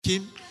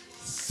Him.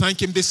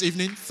 Thank Him this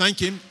evening. Thank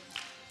Him.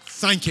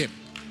 Thank Him.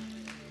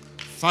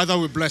 Father,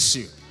 we bless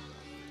you.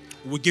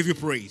 We give you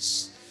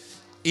praise.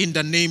 In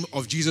the name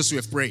of Jesus we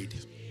have prayed.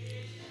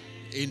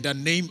 In the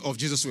name of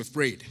Jesus we have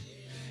prayed.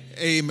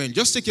 Amen.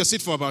 Just take your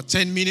seat for about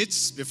 10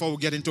 minutes before we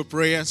get into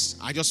prayers.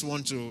 I just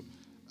want to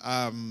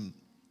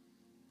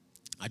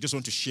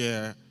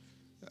share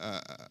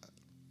a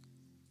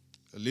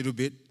little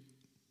bit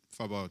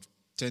for about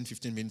 10,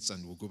 15 minutes,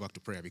 and we'll go back to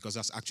prayer, because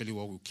that's actually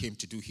what we came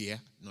to do here,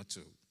 not to,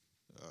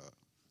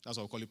 that's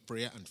why we call it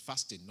prayer and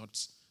fasting, not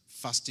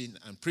fasting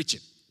and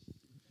preaching.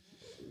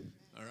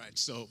 All right,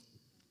 so,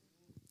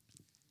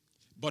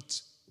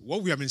 but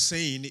what we have been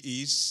saying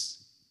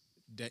is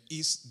there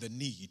is the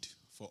need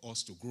for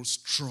us to grow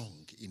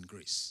strong in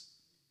grace.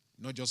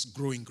 Not just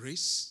grow in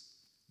grace,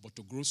 but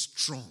to grow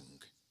strong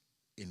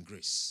in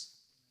grace.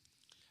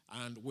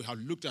 And we have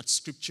looked at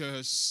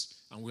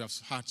scriptures, and we have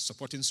had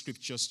supporting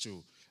scriptures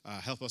to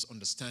help us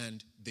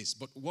understand this.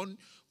 But one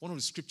of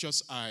the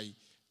scriptures I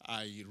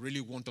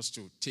really want us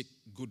to take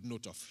good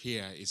note of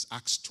here is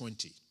Acts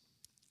 20,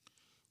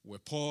 where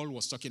Paul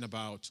was talking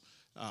about,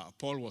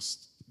 Paul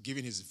was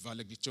giving his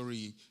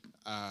valedictory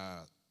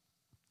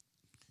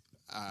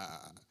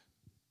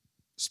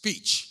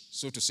speech,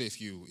 so to say,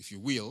 if you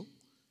will,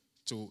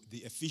 to the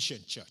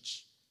Ephesian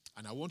church.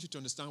 And I want you to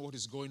understand what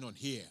is going on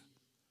here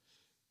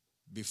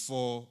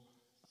before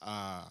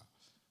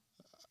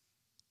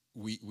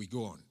we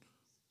go on.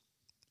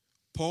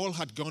 Paul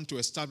had gone to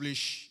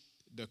establish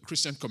the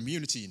Christian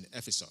community in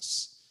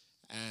Ephesus,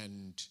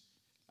 and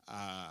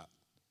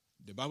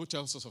the Bible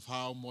tells us of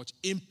how much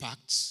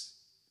impact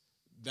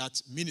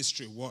that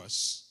ministry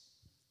was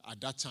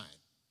at that time.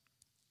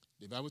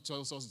 The Bible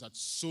tells us that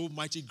so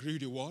mighty grew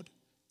the word,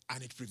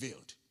 and it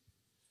prevailed.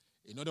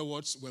 In other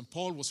words, when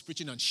Paul was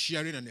preaching and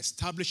sharing and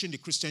establishing the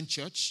Christian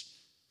church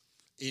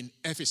in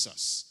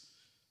Ephesus,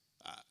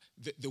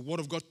 the word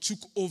of God took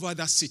over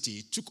that city,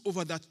 it took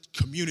over that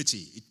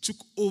community, it took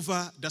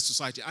over that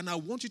society. And I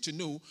want you to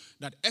know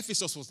that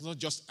Ephesus was not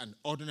just an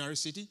ordinary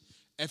city.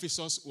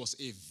 Ephesus was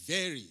a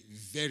very,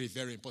 very,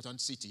 very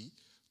important city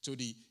to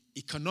the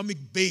economic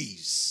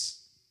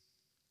base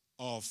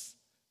of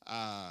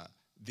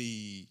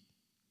the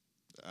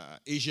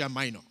Asia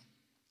Minor.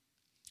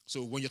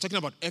 So when you're talking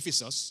about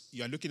Ephesus,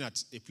 you're looking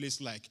at a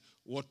place like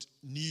what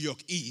New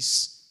York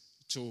is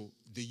to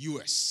the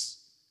US.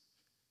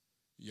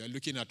 You're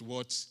looking at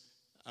what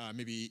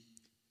maybe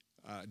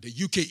the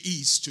UK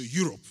is to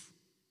Europe.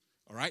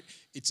 All right?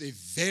 It's a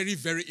very,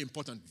 very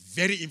important,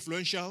 very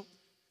influential,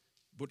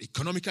 both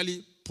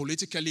economically,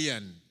 politically,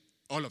 and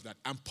all of that.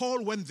 And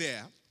Paul went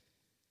there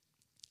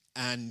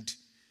and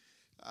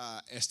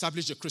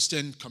established a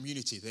Christian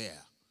community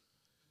there.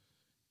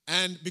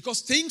 And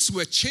because things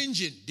were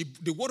changing,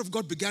 the word of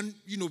God began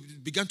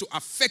to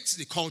affect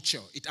the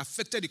culture. It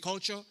affected the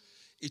culture.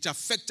 It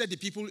affected the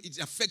people. It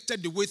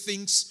affected the way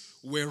things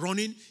were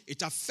running.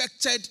 It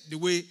affected the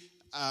way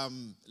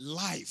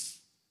life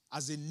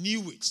as they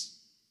knew it.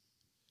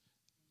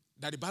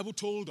 That the Bible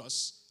told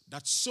us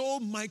that so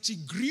mighty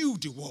grew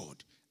the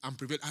word and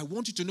prevailed. I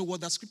want you to know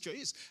what that scripture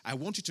is. I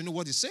want you to know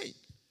what it's saying.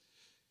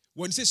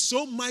 When it says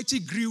so mighty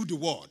grew the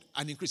word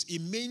and increased,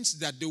 it means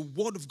that the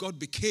word of God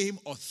became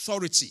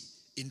authority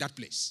in that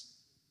place.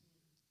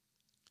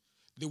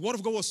 The word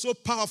of God was so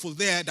powerful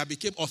there that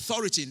became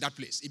authority in that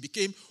place. It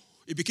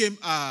became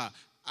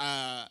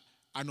an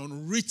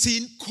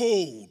unwritten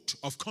code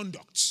of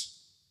conduct.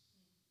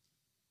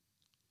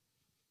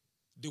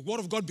 The word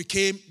of God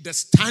became the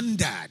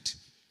standard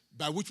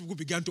by which people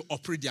began to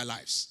operate their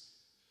lives.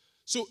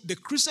 So the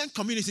Christian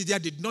community there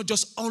did not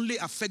just only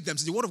affect them.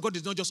 So the word of God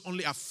did not just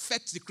only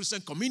affect the Christian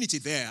community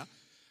there.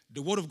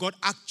 The word of God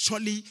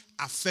actually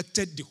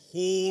affected the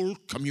whole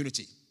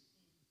community.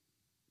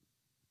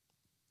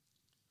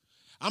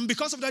 And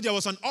because of that, there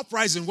was an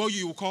uprising, what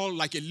you call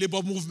like a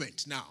labor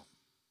movement now.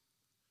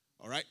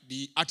 All right,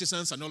 the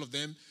artisans and all of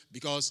them,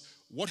 because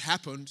what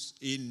happened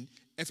in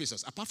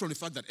Ephesus, apart from the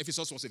fact that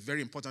Ephesus was a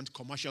very important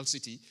commercial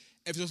city,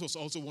 Ephesus was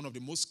also one of the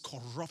most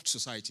corrupt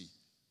society.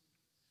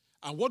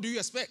 And what do you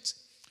expect?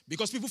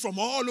 Because people from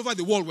all over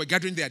the world were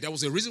gathering there. There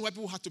was a reason why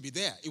people had to be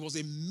there. It was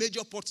a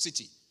major port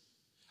city.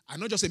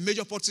 And not just a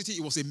major port city,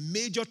 it was a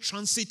major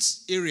transit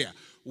area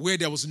where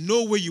there was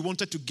no way you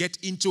wanted to get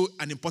into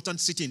an important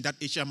city in that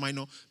Asia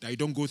Minor that you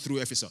don't go through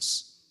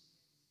Ephesus.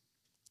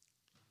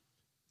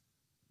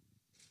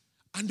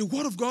 And the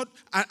word of God,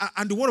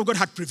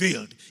 had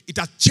prevailed. It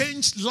had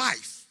changed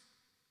life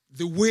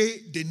the way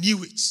they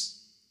knew it.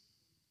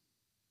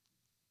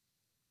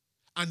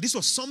 And this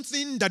was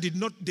something that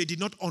they did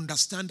not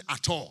understand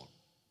at all.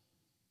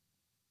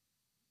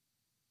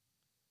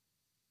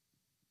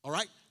 All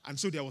right? And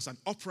so there was an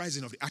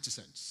uprising of the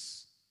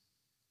artisans,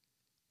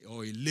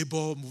 or a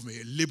labor movement,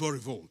 a labor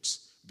revolt,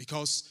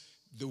 because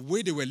the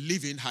way they were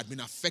living had been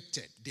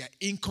affected. Their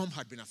income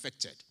had been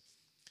affected.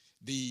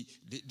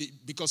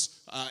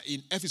 Because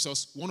in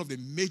Ephesus, one of the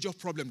major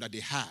problems that they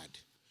had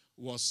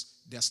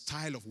was their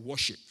style of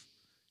worship.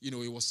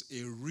 It was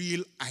a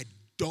real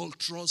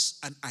idolatrous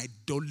and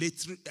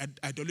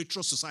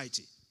idolatrous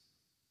society.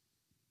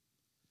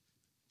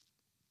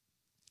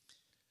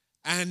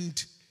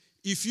 And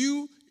if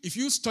you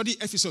study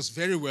Ephesus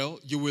very well,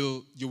 you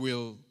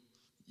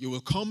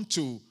will come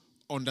to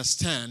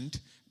understand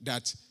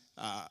that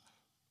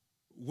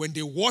when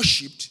they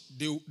worshipped,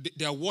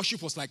 their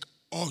worship was like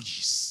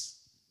orgies,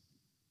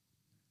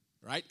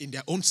 right? In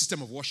their own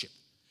system of worship.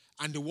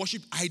 And they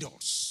worshiped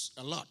idols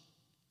a lot.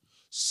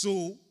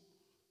 So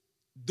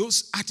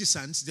those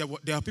artisans,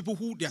 there are people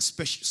who their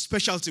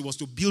specialty was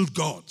to build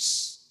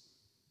gods.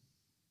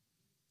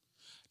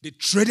 They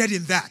traded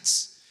in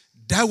that.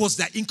 That was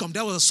their income.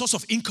 That was a source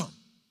of income.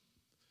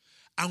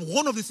 And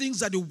one of the things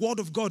that the word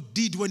of God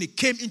did when it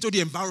came into the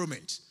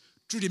environment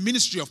through the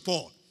ministry of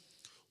Paul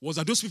was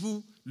that those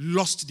people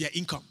lost their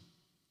income.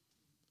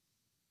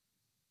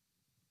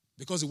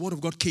 Because the word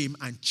of God came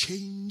and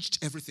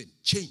changed everything.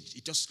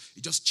 It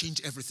just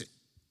changed everything.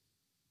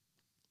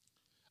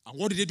 And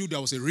what did they do?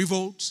 There was a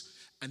revolt,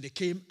 and they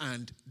came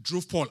and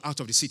drove Paul out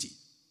of the city.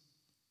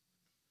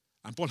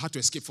 And Paul had to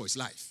escape for his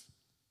life.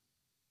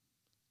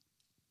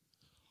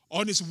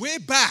 On his way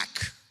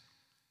back,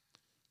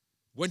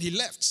 when he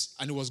left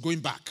and he was going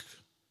back,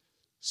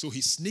 so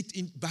he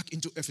sneaked back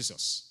into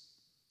Ephesus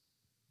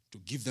to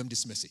give them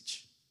this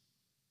message,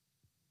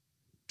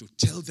 to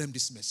tell them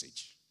this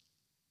message.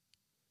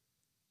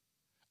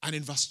 And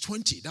in verse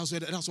 20, that's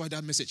why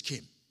that message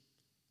came.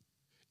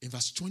 In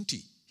verse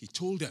 20, he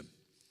told them,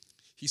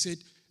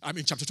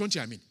 chapter 20,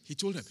 he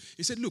told them,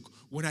 he said, look,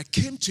 when I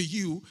came to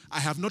you,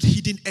 I have not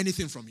hidden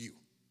anything from you.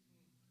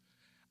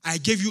 I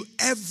gave you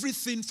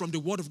everything from the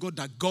word of God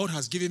that God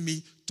has given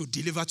me to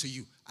deliver to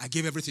you. I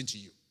gave everything to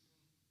you.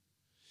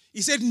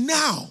 He said,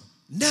 now,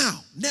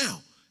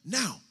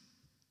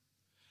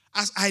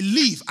 as I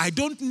leave, I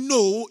don't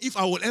know if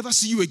I will ever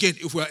see you again,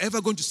 if we're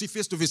ever going to see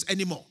face to face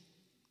anymore.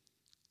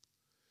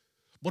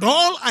 But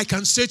all I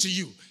can say to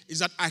you is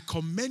that I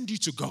commend you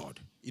to God.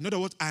 In other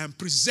words, I am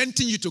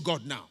presenting you to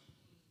God now.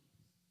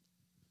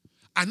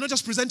 I'm not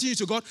just presenting you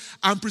to God,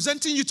 I'm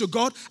presenting you to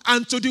God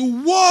and to the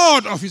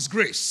word of his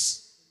grace.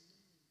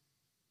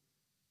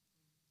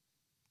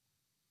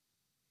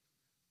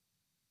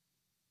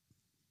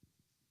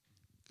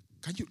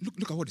 Can you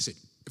look at what he said?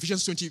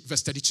 Ephesians 20,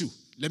 verse 32.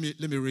 Let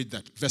me read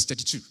that. Verse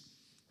 32.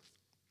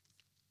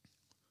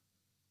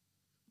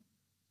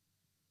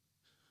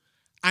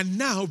 And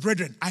now,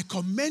 brethren, I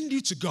commend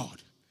you to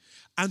God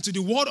and to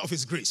the word of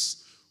his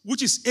grace,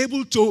 which is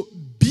able to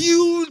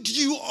build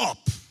you up.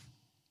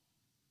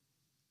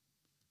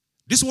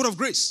 This word of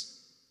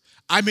grace.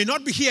 I may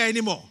not be here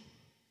anymore.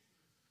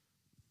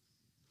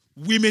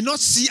 We may not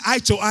see eye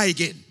to eye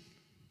again.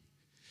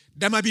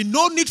 There might be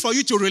no need for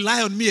you to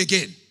rely on me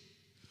again.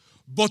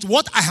 But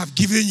what I have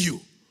given you,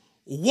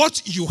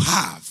 what you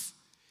have,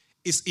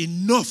 is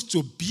enough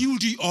to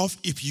build you up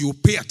if you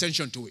pay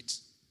attention to it.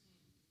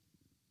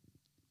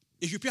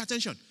 If you pay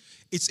attention,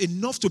 it's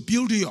enough to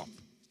build you up.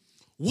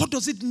 What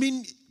does it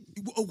mean?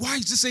 Why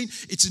is it saying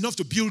it's enough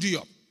to build you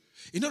up?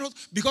 In other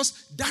words,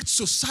 because that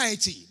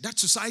society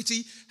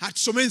had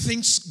so many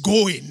things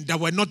going that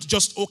were not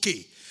just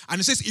okay. And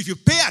it says, if you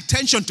pay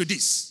attention to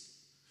this,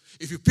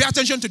 if you pay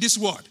attention to this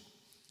word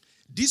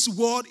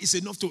is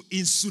enough to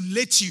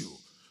insulate you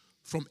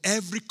from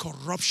every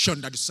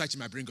corruption that the society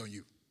might bring on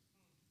you.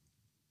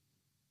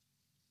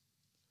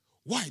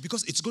 Why?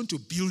 Because it's going to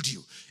build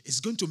you. It's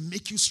going to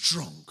make you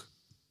strong.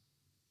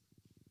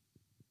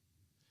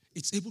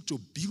 It's able to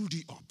build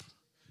you up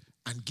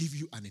and give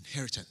you an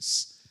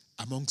inheritance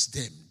amongst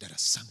them that are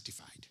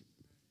sanctified.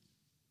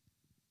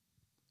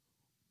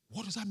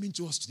 What does that mean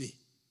to us today?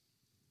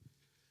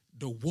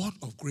 The word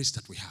of grace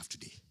that we have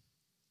today.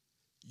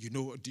 Do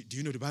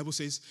you know the Bible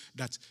says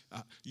that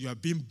you are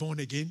being born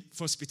again?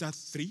 1 Peter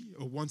 3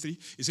 or 1:3.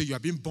 It says you are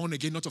being born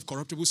again, not of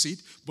corruptible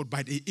seed, but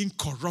by the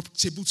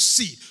incorruptible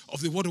seed of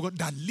the word of God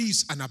that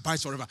lives and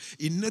abides forever.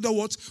 In other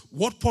words,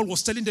 what Paul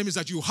was telling them is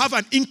that you have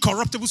an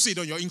incorruptible seed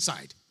on your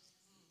inside.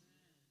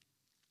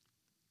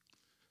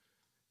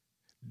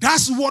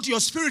 That's what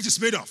your spirit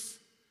is made of.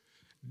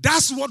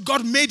 That's what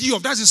God made you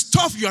of. That's the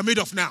stuff you are made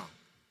of now.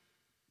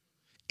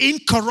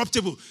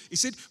 Incorruptible. He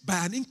said,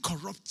 by an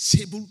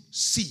incorruptible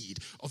seed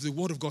of the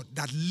word of God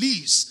that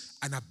lives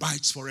and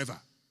abides forever.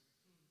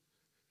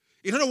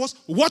 In other words,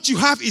 what you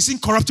have is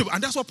incorruptible.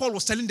 And that's what Paul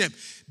was telling them.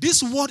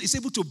 This word is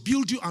able to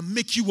build you and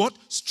make you what?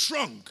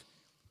 Strong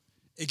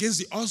against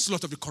the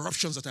onslaught of the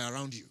corruptions that are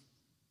around you.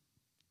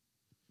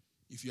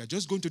 If you are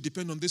just going to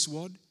depend on this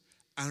word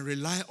and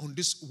rely on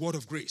this word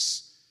of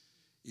grace,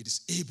 it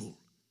is able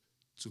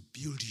to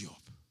build you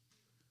up.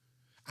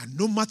 And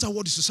no matter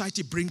what the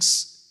society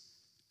brings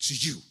to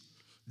you,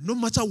 no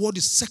matter what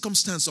the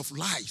circumstance of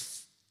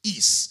life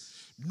is,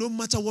 no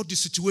matter what the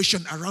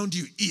situation around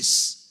you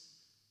is,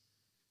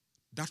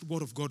 that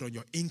word of God on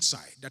your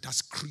inside that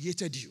has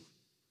created you,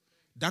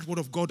 that word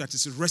of God that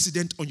is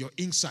resident on your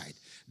inside,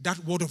 that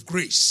word of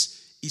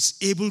grace is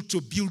able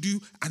to build you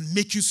and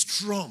make you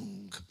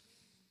strong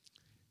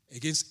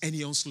against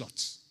any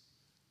onslaught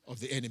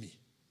of the enemy.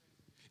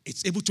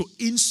 It's able to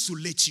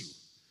insulate you.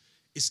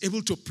 It's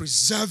able to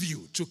preserve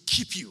you, to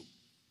keep you.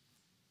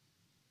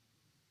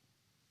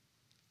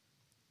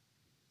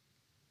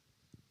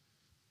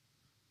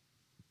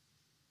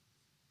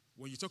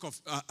 when you talk of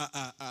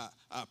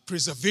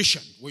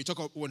preservation, when you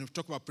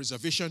talk about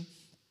preservation,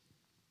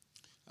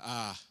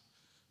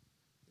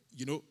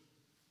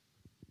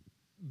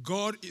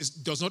 God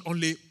does not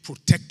only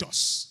protect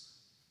us,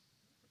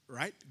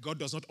 right? God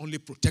does not only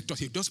protect us.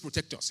 He does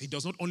protect us. He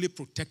does not only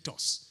protect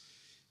us.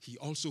 He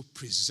also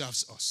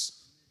preserves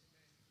us.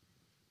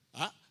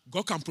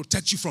 God can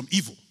protect you from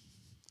evil.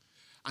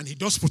 And he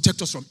does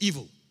protect us from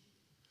evil.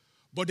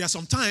 But there are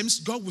some times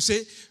God will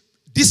say,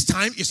 this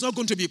time it's not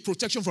going to be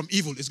protection from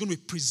evil. It's going to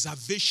be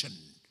preservation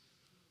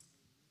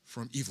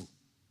from evil.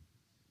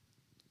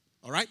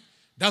 All right?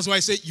 That's why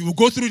I say you will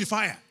go through the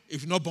fire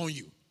if not burn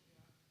you.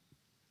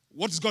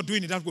 What is God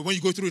doing in that way? When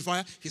you go through the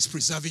fire, he's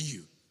preserving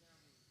you.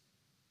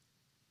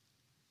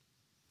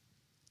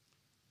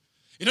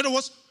 In other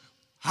words,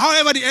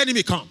 however the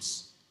enemy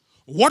comes,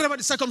 whatever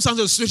the circumstance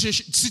of the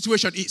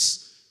situation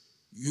is,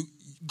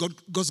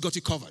 God's got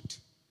you covered.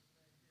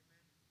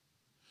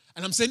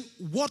 And I'm saying,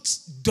 what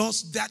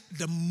does that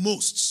the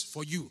most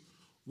for you?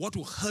 What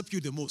will help you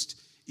the most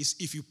is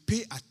if you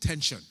pay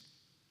attention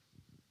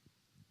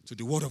to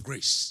the word of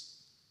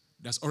grace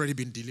that's already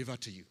been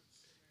delivered to you.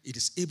 It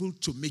is able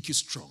to make you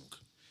strong.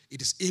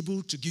 It is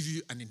able to give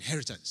you an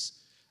inheritance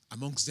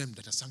amongst them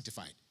that are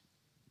sanctified.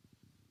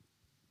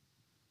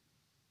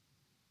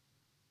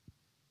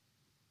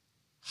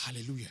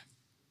 Hallelujah.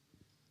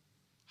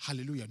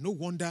 Hallelujah. No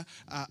wonder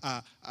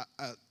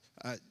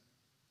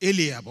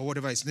Eliab, or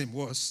whatever his name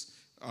was,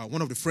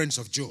 one of the friends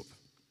of Job,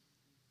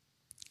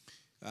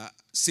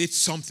 said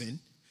something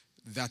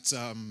that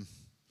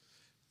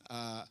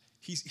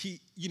he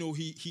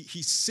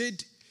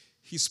said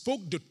he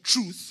spoke the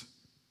truth,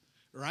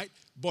 right?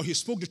 But he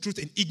spoke the truth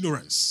in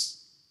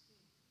ignorance.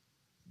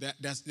 There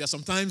are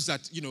sometimes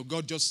that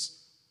God just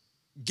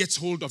gets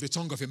hold of the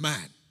tongue of a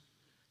man,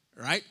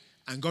 right?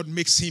 And God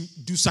makes him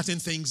do certain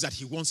things that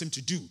he wants him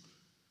to do.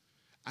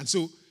 And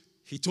so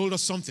he told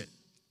us something.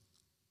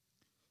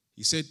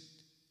 He said,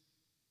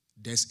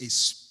 there's a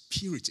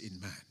spirit in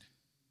man.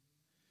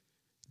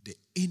 The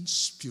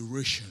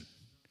inspiration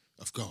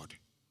of God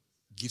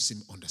gives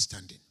him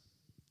understanding.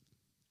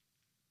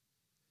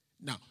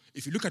 Now,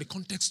 if you look at the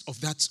context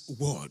of that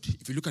word,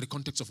 if you look at the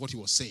context of what he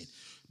was saying,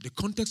 the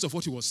context of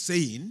what he was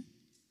saying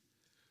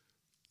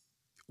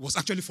was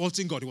actually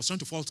faulting God. He was trying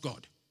to fault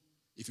God.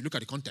 If you look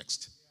at the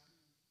context,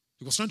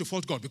 he was trying to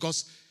fault God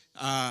because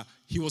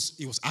he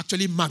was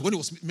actually mad. When he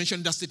was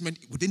mentioning that statement,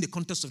 within the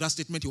context of that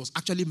statement, he was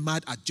actually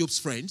mad at Job's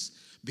friends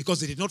because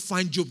they did not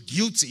find Job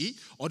guilty,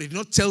 or they did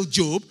not tell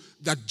Job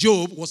that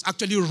Job was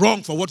actually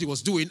wrong for what he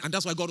was doing, and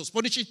that's why God was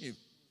punishing him.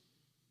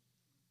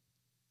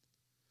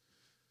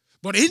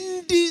 But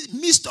in the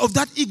midst of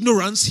that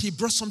ignorance, he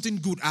brought something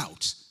good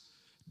out.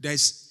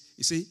 There's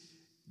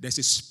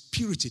a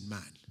spirit in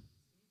man,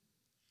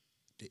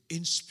 the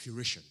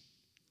inspiration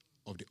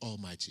of the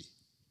Almighty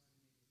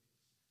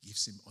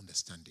gives him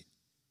understanding.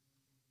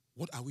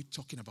 What are we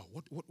talking about?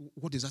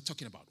 What is that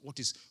talking about? What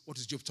is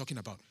Job talking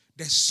about?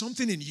 There's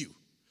something in you.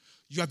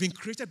 You have been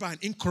created by an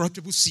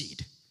incorruptible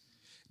seed.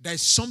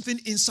 There's something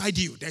inside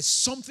you. There's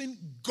something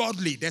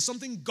godly. There's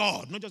something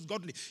God, not just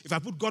godly. If I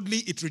put godly,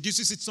 it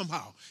reduces it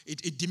somehow.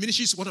 It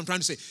diminishes what I'm trying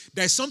to say.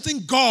 There's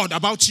something God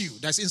about you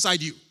that's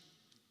inside you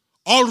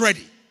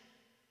already.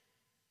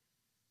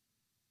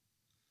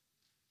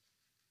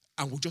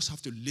 And we'll just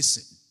have to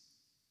listen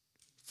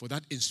for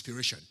that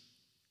inspiration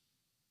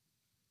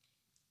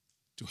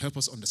to help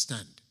us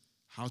understand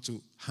how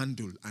to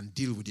handle and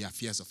deal with the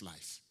affairs of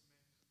life.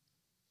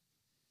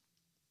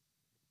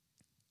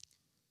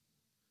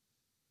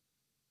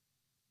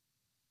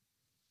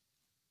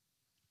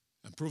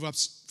 And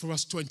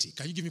Proverbs 20.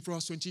 Can you give me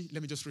Proverbs 20?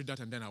 Let me just read that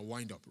and then I'll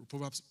wind up.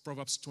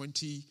 Proverbs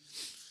 20.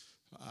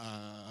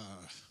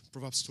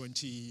 Proverbs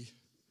 20.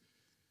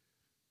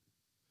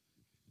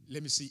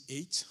 Let me see,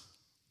 8.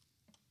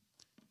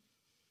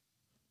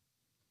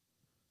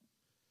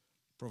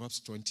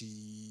 Proverbs 20.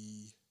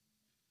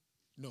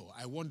 No,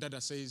 I want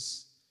that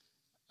says,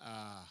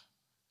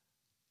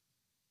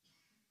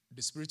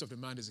 the spirit of the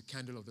man is a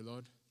candle of the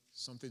Lord.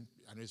 Something,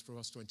 I know it's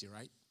Proverbs 20,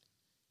 right?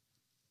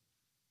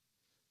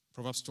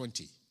 Proverbs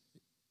 20.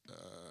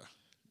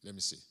 Let me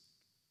see.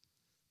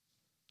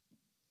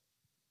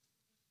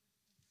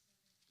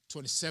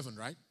 27,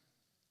 right?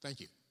 Thank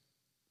you.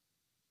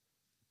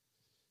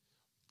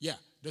 Yeah,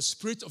 the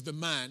spirit of the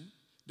man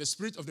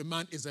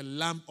is a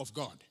lamp of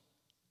God,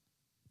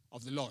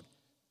 of the Lord,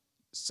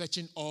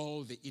 searching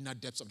all the inner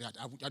depths of the heart.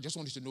 I just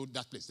want you to know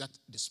that place, that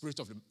the spirit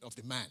of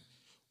the man.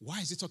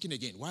 Why is he talking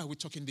again? Why are we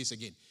talking this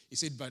again? He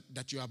said, but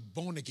that you are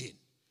born again,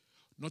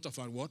 not of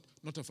a what?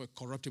 Not of a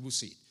corruptible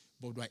seed,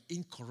 but by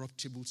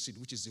incorruptible seed,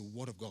 which is the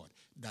word of God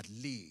that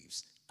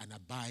lives and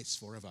abides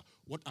forever.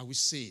 What are we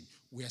saying?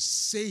 We are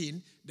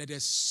saying that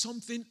there's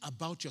something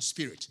about your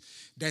spirit.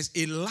 There's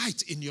a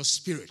light in your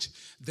spirit.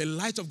 The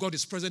light of God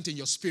is present in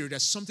your spirit.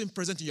 There's something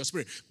present in your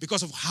spirit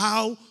because of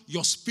how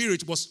your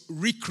spirit was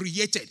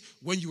recreated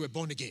when you were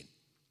born again.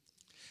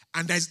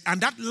 And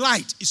that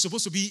light is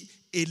supposed to be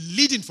a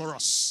leading for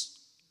us.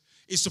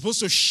 It's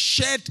supposed to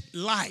shed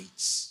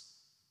light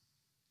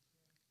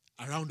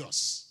around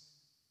us.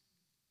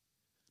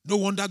 No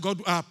wonder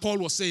Paul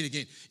was saying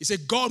again. He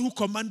said, God who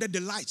commanded the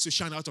lights to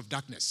shine out of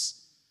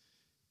darkness.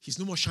 He's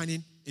no more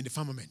shining in the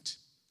firmament.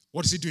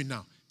 What is he doing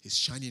now? He's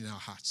shining in our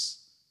hearts.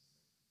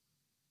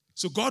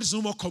 So God is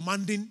no more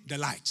commanding the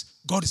light.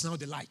 God is now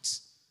the light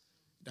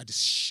that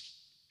is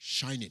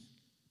shining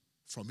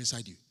from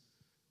inside you.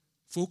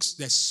 Folks,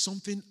 there's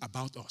something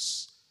about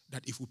us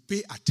that if we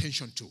pay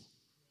attention to,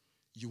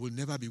 you will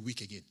never be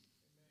weak again.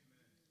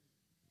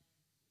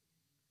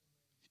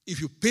 If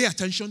you pay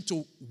attention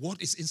to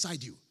what is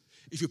inside you,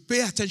 if you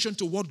pay attention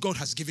to what God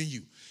has given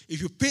you,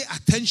 if you pay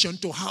attention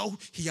to how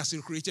he has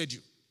created you,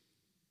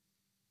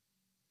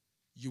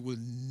 you will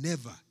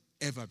never,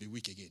 ever be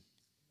weak again.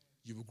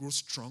 You will grow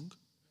strong.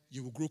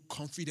 You will grow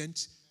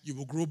confident. You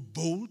will grow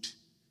bold.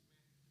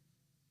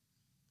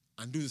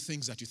 And do the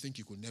things that you think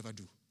you could never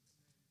do.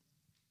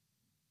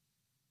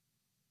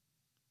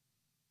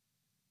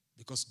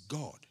 Because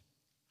God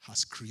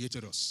has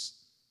created us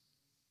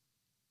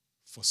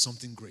for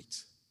something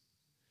great.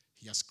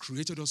 He has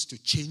created us to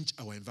change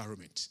our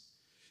environment.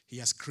 He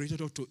has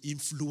created us to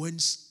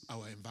influence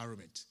our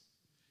environment.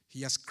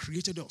 He has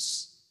created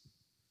us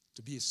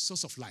to be a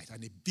source of light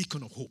and a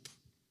beacon of hope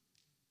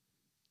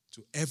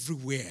to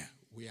everywhere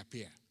we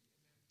appear.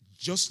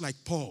 Just like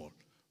Paul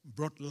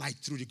brought light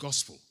through the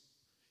gospel,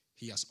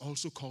 he has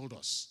also called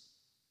us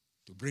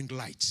to bring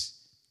light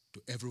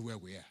to everywhere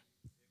we are.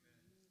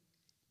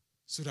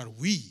 So that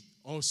we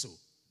also,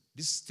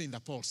 this thing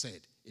that Paul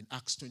said in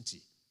Acts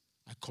 20,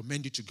 I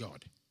commend you to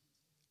God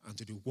and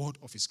to the word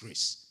of his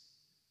grace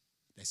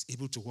that's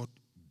able to what?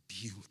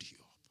 Build you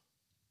up.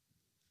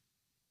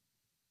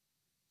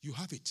 You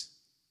have it.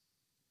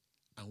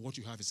 And what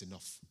you have is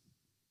enough.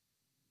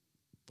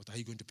 But are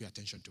you going to pay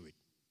attention to it?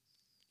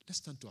 Let's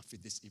stand to our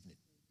feet this evening.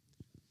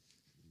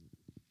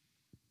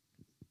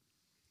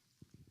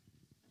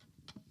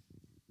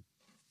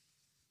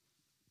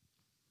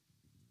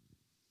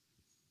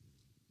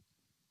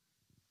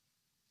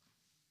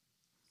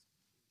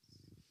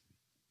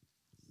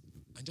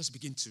 And just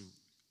begin to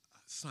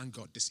thank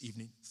God this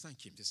evening.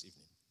 Thank him this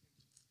evening.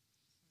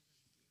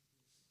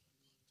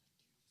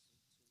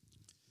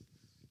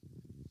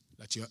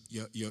 That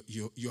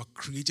you're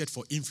created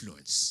for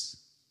influence.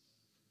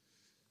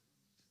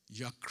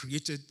 You are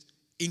created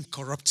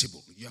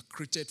incorruptible. You are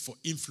created for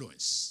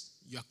influence.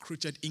 You are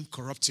created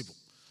incorruptible.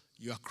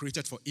 You are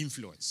created for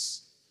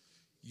influence.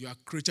 You are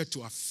created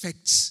to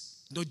affect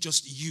not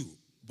just you,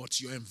 but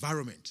your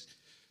environment.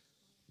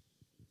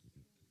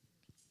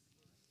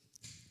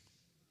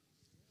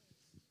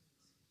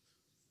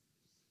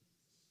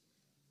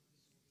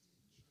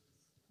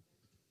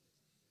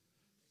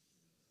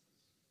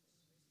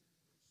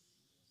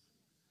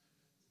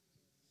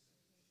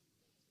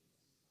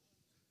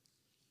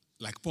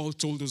 Like Paul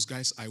told those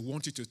guys, I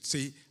want you to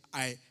say,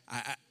 I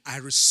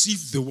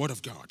received the word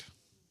of God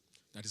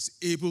that is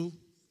able.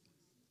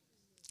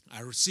 I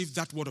received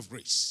that word of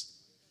grace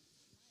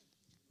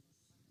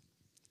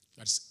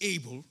that is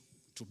able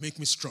to make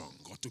me strong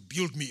or to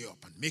build me up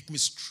and make me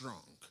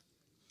strong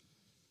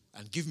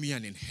and give me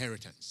an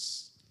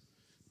inheritance.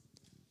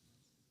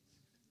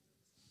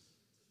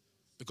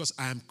 Because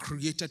I am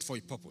created for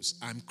a purpose.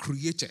 I am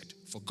created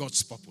for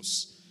God's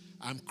purpose.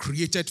 I am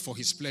created for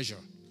his pleasure.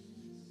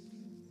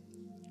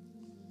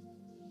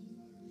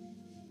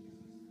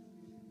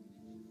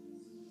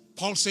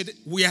 Paul said,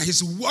 we are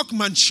his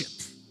workmanship.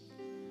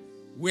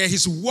 We are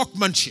his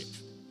workmanship.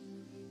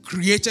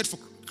 Created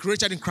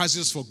in Christ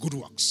Jesus for good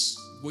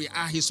works. We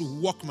are his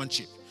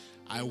workmanship.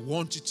 I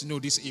want you to know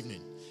this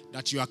evening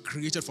that you are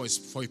created for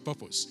a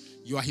purpose.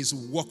 You are his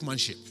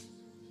workmanship.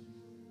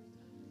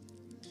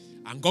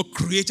 And God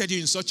created you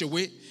in such a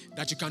way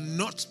that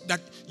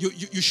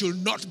you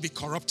should not be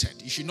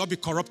corrupted. You should not be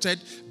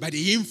corrupted by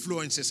the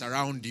influences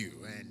around you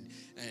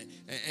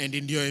and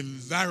in your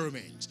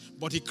environment.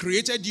 But he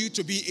created you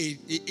to be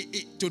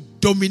to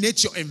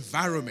dominate your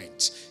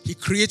environment. He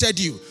created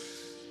you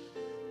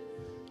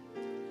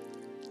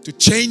to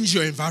change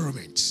your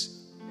environment.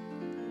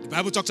 The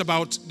Bible talks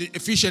about the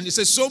Ephesians. It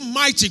says, so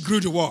mighty grew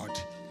the word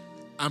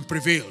and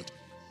prevailed.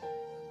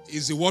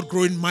 Is the word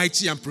growing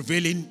mighty and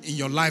prevailing in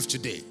your life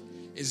today?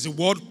 Is the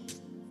word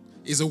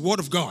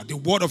of God, the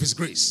word of his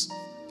grace?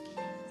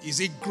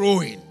 Is it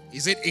growing?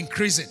 Is it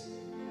increasing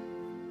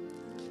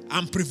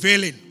and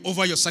prevailing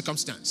over your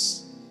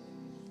circumstance?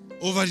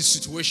 Over the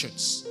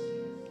situations?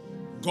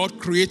 God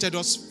created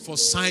us for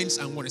signs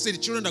and wonders. Say, the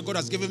children that God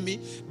has given me,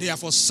 they are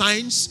for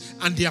signs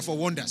and they are for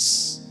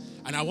wonders.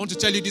 And I want to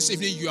tell you this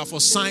evening, you are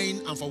for sign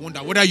and for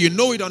wonder. Whether you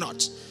know it or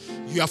not,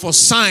 you are for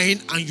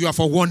sign and you are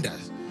for wonder.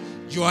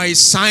 You are a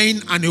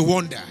sign and a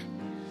wonder.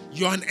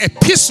 You are an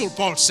epistle,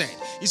 Paul said.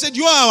 He said,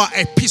 you are our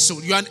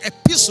epistle. You are an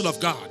epistle of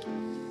God.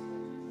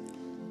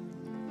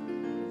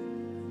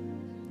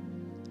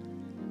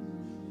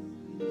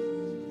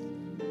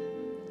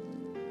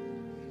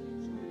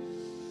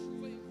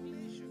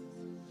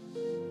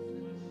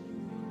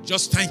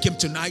 Just thank him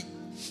tonight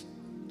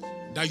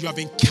that you have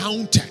been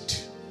counted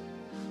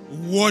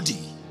worthy.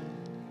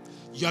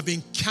 You have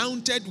been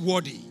counted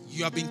worthy.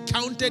 You have been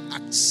counted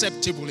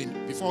acceptable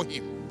before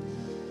him.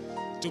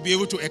 to be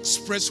able to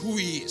express who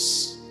he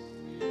is.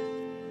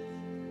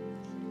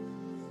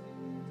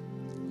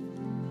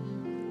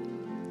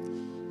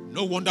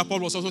 No wonder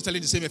Paul was also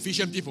telling the same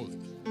Ephesian people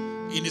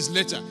in his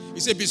letter. He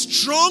said, be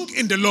strong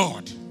in the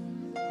Lord.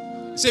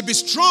 He said, be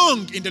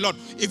strong in the Lord.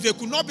 If they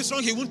could not be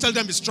strong, he wouldn't tell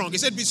them be strong. He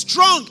said, be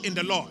strong in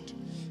the Lord.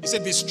 He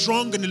said, be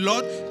strong in the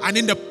Lord and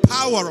in the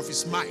power of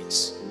his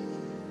might.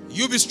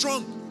 You be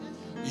strong.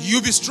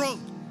 You be strong.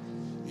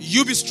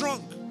 You be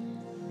strong.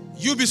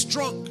 You be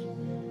strong.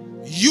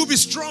 You be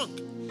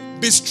strong.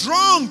 Be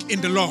strong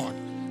in the Lord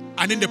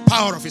and in the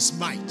power of his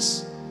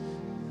might.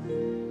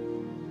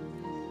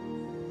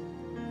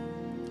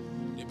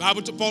 The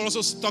Bible, Paul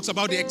also talks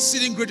about the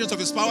exceeding greatness of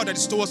his power that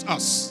is towards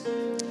us.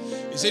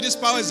 He said this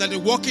power is that the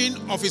working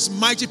of his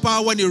mighty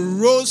power when he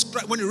raised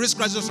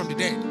Christ from the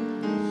dead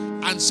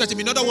and set him.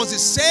 In other words, the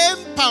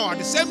same power,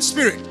 the same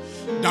spirit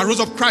that rose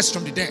up Christ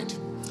from the dead,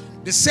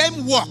 the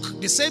same work,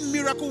 the same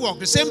miracle work,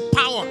 the same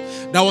power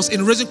that was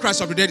in raising Christ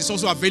from the dead is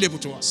also available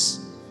to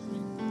us.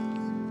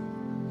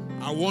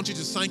 I want you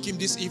to thank him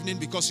this evening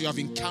because you have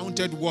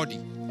encountered worthy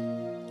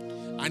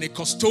and a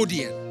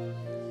custodian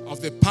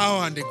of the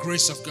power and the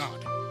grace of God.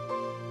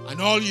 And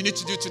all you need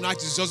to do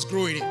tonight is just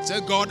grow in it. Say,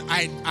 God,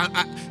 I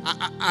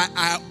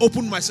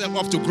open myself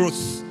up to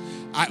growth.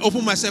 I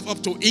open myself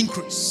up to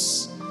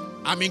increase.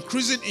 I'm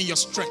increasing in your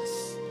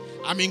strength.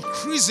 I'm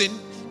increasing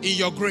in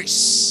your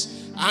grace.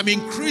 I'm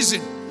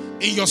increasing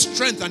in your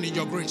strength and in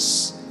your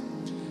grace.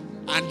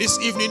 And this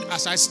evening,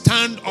 as I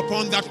stand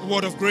upon that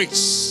word of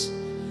grace,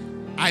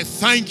 I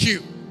thank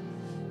you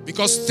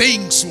because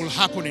things will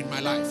happen in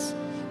my life.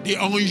 The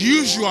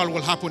unusual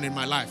will happen in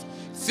my life.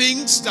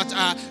 Things that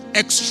are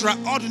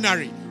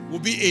extraordinary will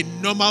be a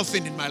normal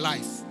thing in my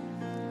life.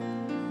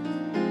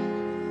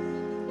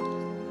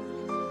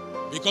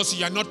 Because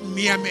you are not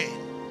mere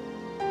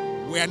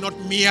men. We are not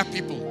mere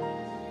people.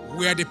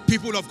 We are the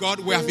people of God.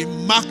 We have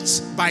been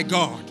marked by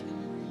God.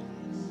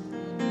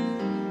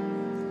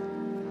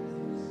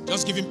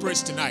 Just give him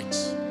praise tonight.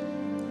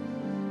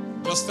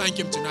 Just thank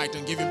him tonight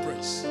and give him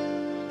praise.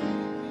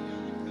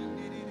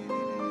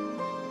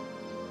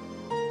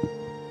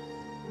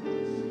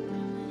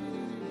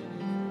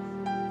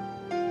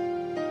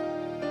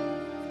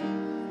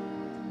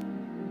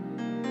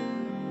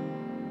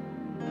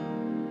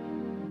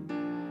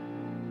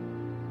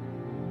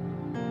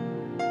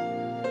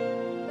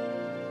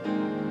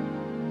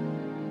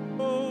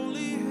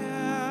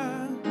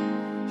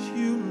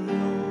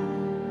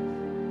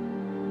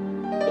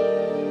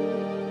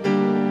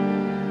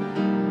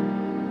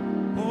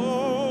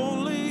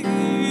 Holy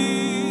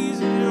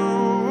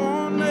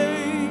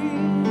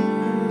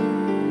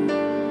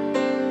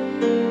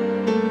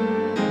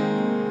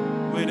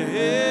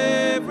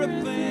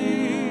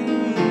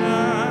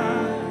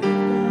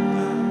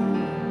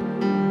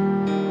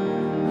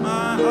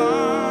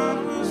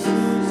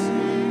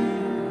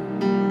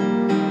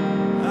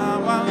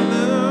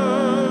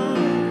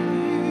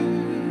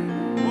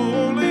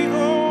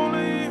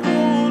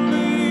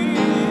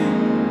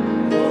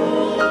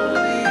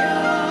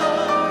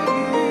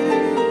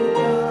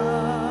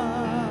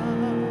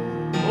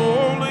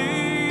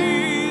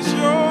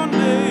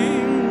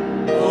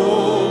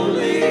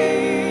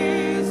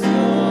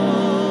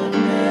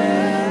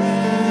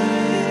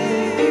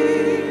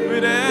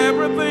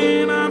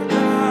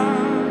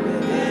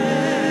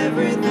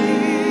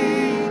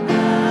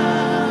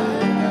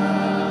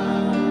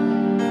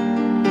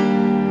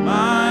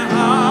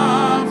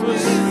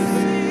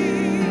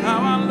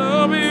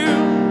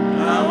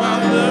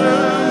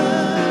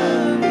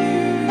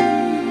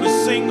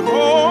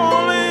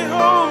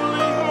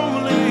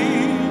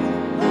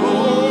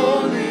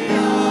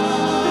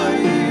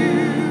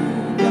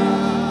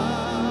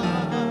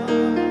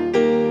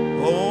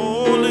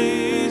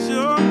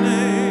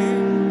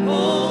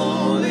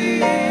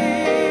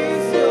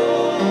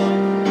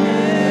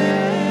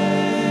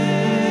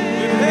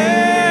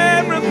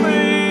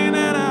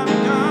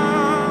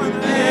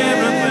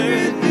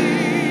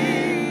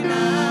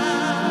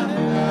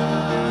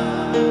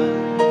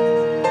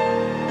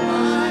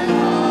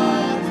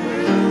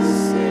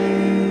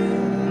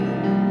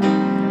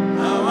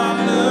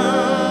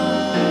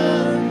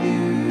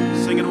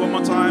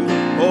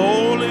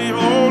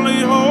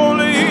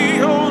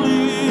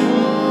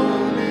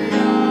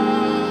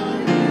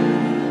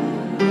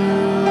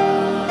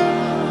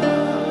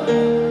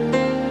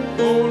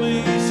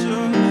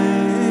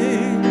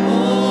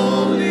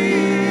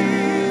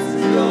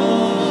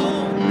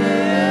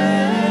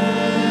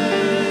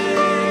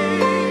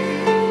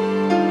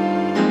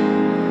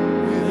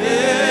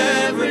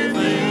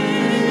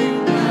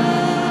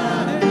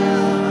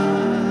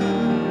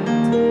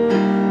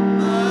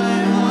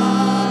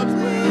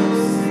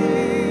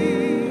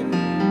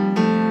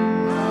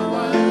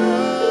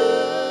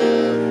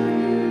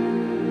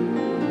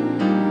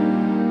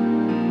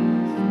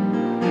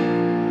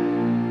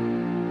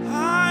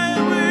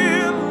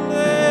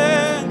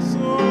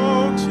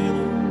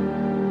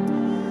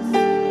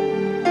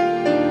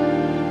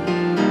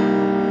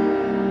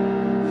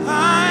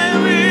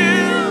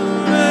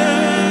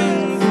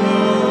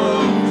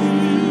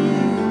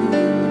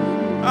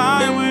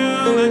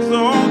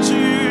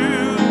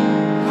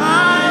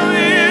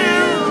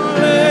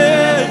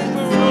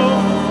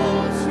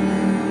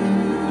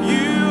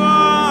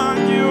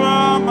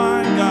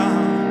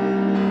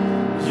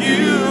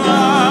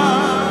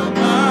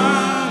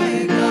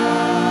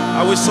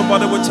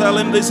Somebody will tell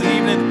him this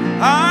evening,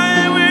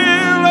 I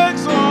will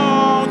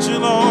exalt you,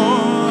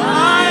 Lord.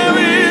 I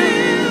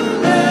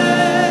will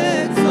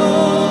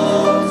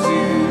exalt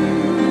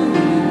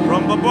you.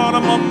 From the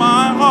bottom of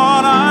my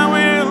heart, I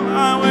will.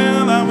 I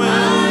will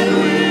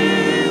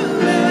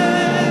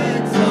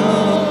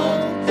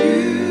exalt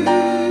you.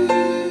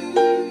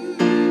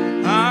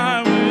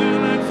 I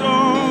will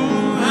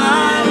exalt.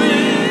 I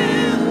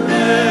will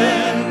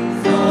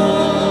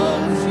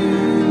exalt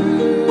you.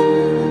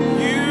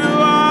 You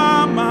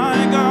are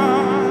my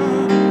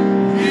God.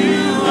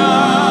 You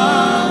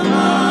are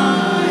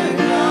my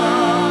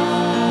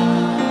God.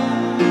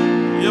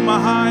 You're my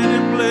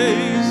hiding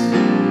place.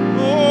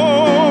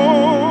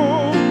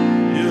 Oh,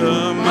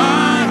 you're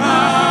my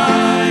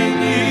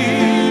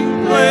hiding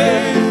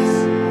place,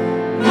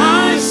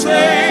 my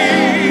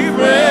safe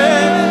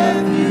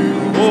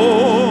refuge.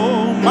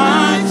 Oh,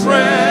 my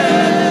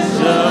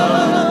treasure,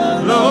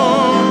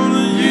 Lord,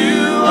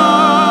 you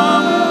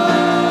are,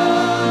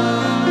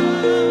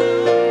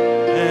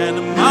 and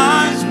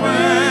my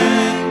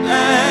strength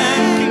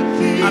and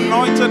King.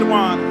 Anointed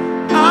one,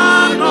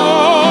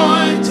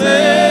 anointed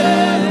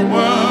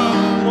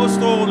one, most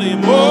holy,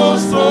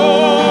 most holy,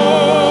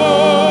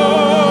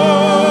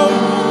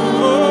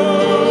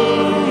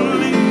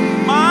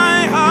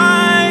 my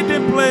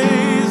hiding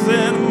place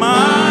and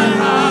my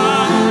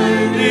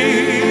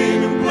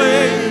hiding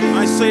place,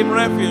 my safe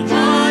refuge,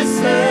 my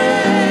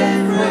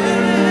safe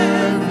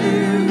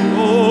refuge.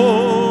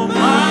 Oh,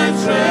 my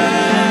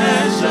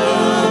treasure,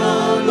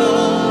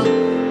 Lord,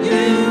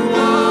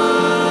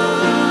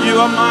 you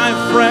are my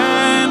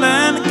friend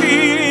and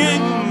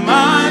King,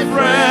 my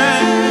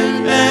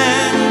friend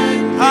and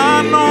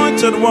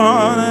anointed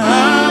one,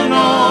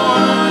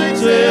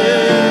 anointed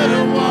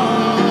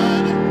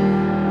one.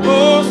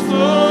 Oh,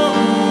 so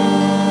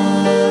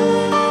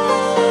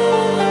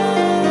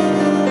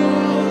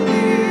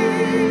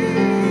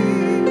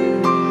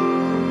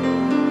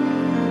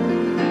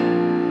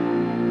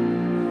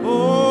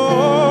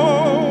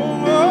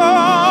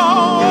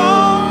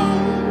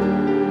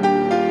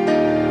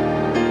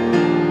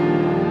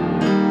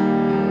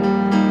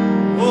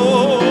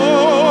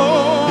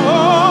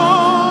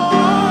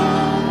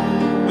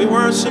we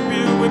worship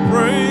you, we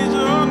praise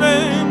your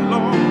name,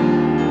 Lord.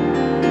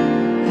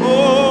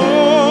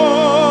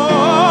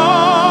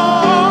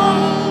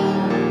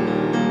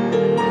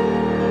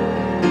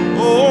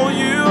 Oh,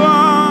 you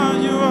are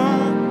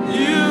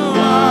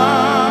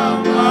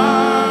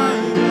my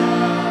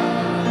God.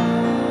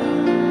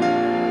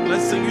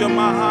 Let's sing, you're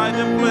my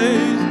hiding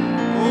place.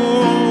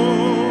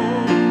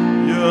 Oh,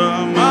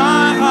 you're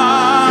my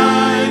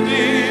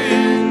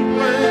hiding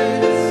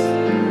place,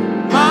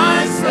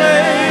 my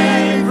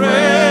safe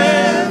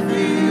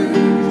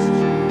refuge,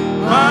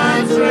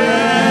 my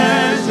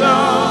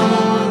treasure,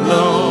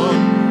 Lord,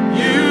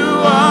 you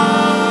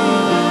are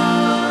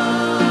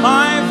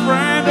my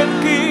friend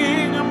and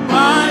King,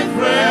 my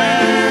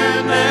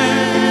friend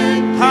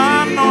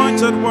and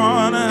anointed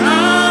one,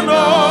 anointed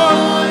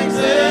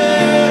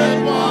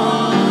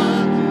one.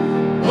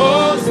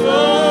 Oh, so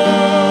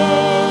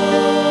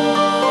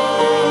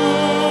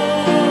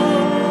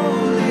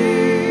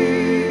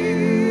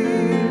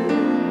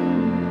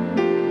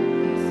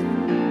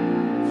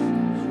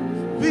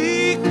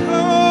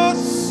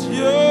because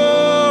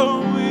you're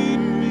with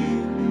me.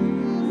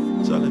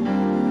 Tell him.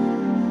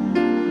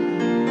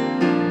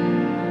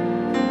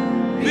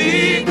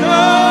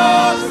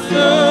 Because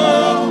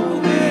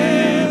you're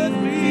with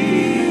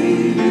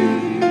me.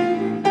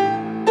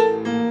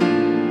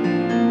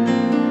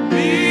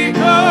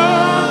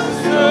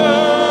 Because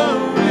you're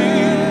with me.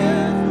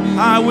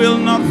 I will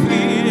not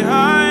fear.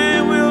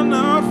 I will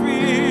not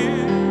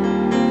fear.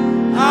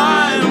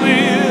 I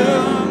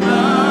will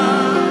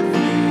not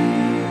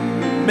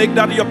fear. Make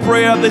that your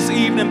prayer this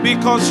evening.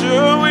 Because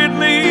you're with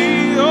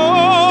me.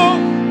 Oh,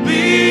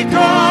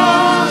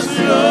 because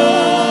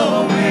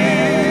you're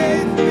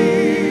with me.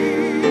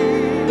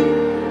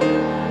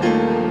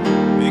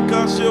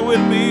 Because you're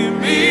with me.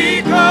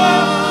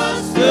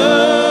 Because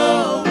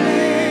you're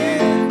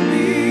with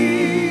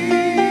me.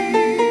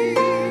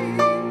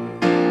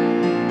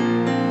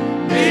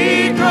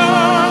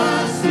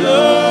 Because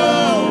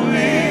you're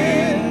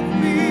with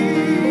me.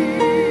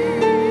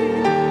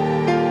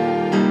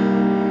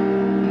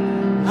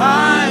 I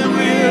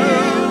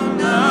will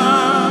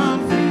not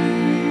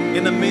fear.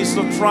 In the midst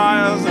of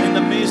trials, in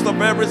the midst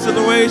of every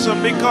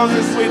situation, because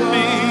it's with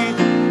me.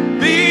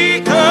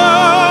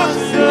 Because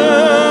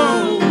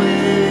you're with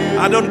me.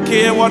 I don't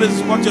care what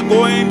you're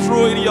going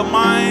through in your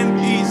mind,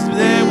 He's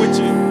there with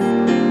you.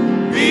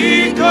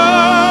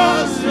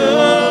 Because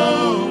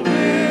you're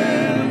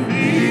with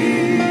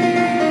me.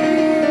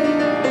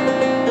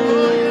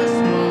 Oh, yes,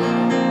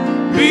 Lord.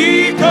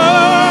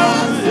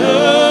 Because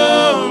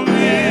you're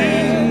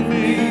with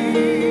me.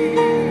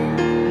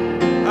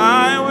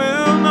 I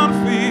will not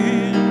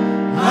fear.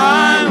 I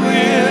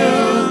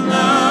will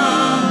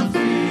not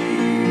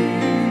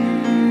fear.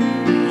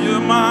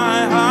 You're my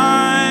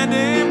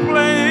hiding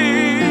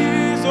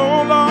place,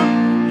 oh Lord.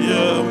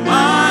 You're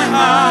my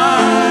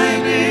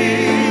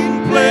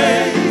hiding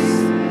place.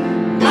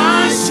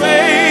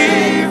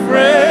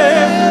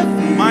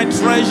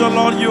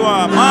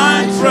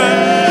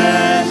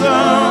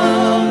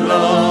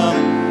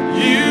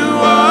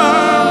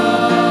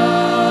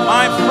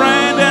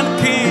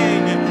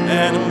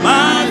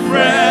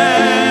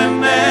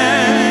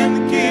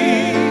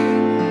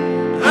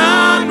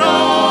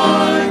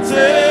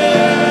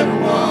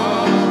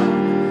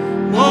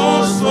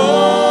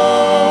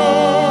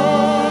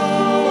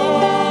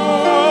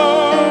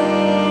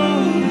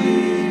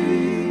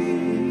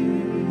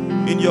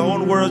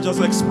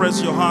 just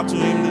express your heart to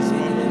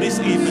him this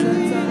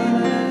evening.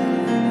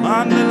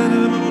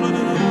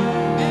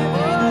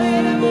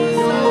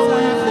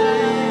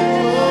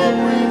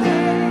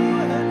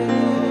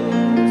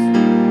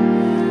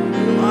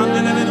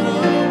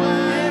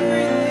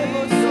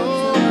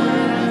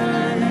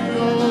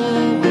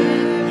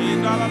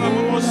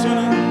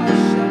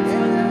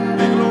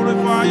 We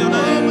glorify your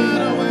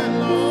name.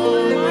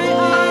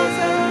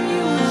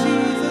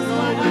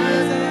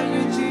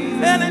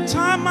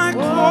 Anytime I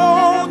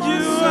call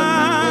you,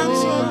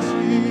 answer.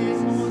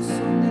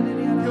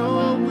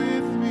 You're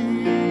with me.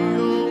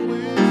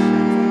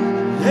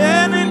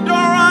 Any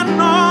door I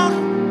knock,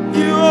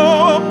 you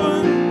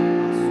open.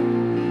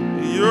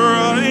 You're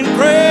an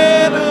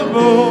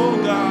incredible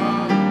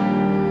God.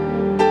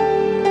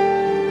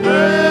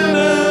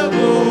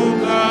 Incredible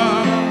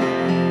God.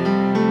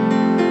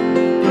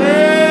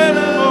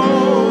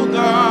 Incredible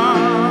God.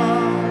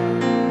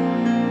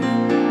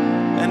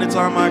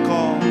 Anytime I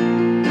call.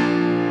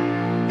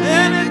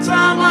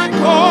 Anytime I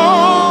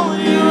call,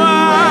 you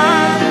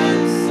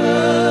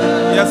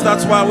answer. Yes,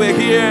 that's why we're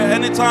here.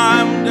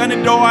 Anytime, any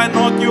door I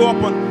knock, you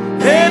open.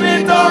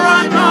 Any door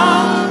I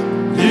knock,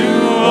 you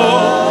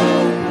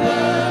open.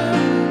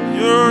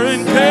 You're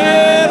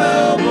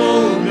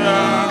incredible,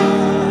 God.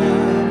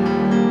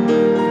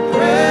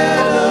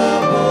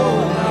 Incredible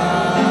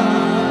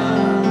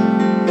God.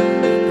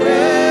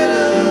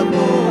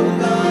 Incredible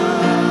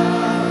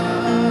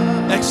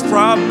God.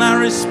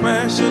 Extraordinary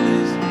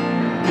specialist.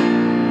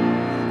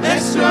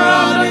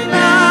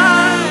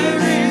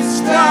 Extraordinary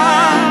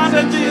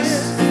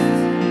strategist,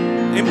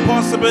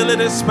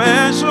 impossibility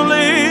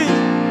specialist,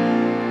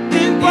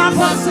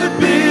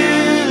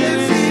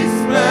 impossibility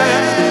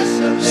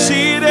specialist,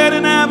 seated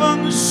in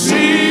heaven,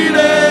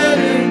 seated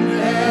in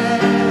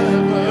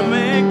heaven. You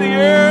make the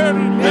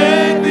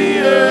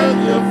earth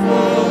your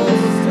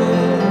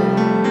footstool.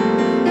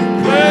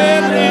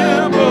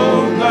 Incredible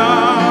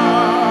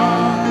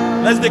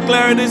God. Let's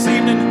declare this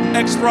evening,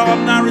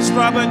 extraordinary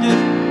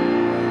strategist.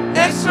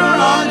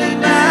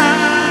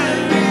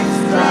 Extraordinary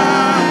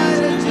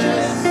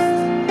strategist,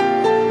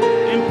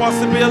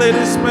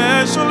 impossibility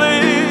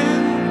specialist,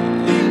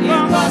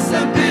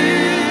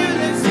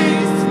 impossibility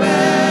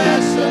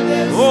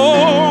specialist.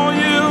 Oh,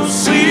 you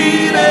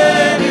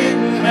seated in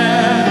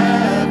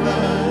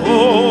heaven.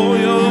 Oh,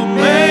 you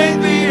make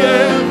the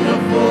earth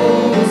your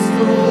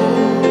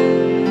footstool.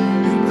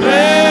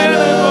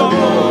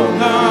 Incredible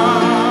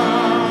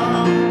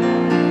God.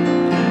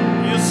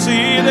 You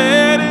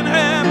seated in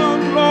heaven.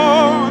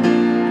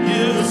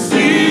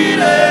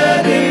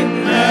 Seated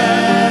in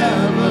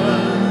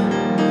heaven,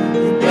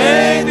 you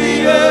made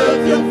the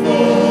earth your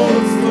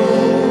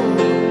footstool.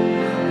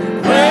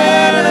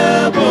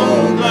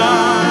 Incredible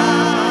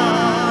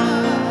God.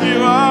 You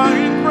are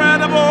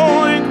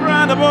incredible,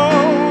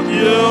 incredible.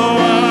 You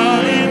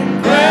are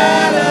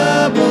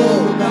incredible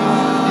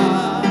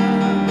God.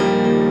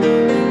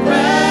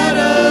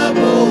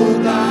 Incredible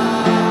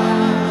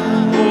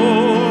God.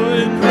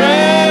 Oh,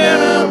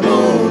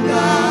 incredible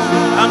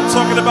God. I'm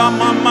talking about my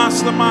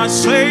Master, my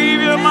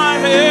Savior, my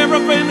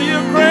everything. You're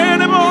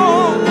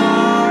incredible.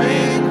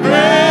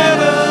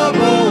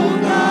 Incredible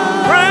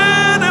God.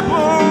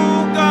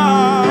 Incredible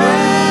God.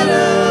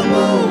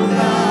 Incredible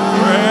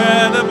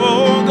God.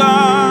 Incredible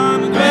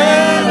God.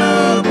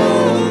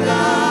 Incredible God.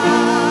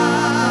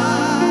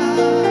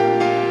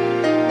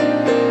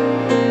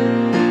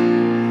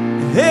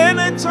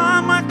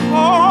 Anytime I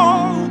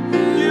call,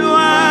 you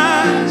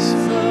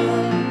answer.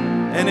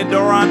 Any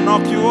door I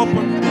knock, you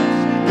open.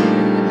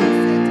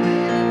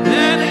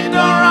 Any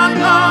door I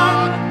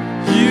knock,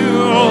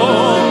 you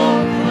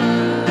open.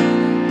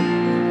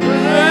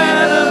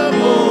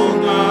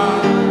 Incredible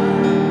God.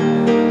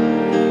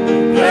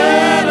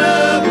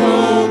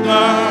 Incredible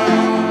God.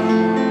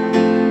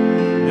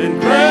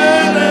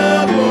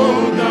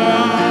 Incredible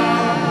God.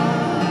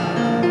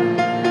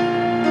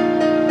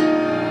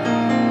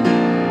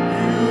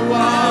 You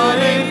are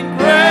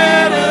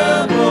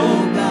incredible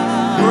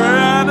God.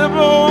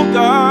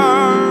 Incredible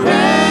God.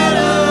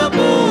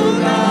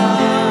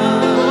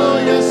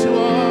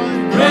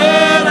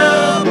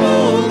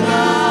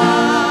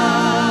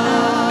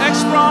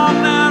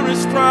 Extraordinary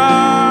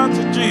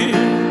strategist.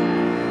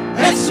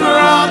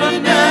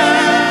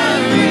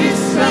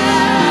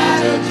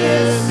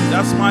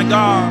 That's my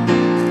God.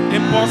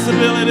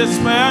 Impossibility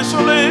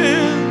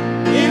specialist.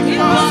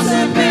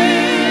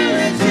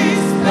 Impossibility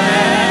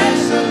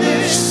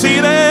specialist.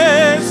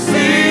 Seated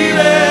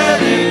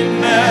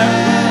in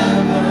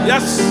heaven.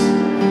 Yes.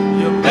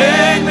 You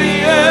make the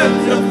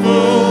earth your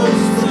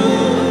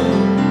footstool.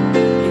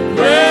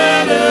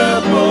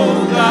 Incredible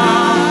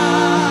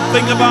God.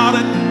 Think about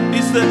it.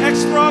 It's the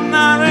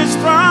extraordinary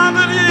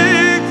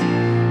strategist.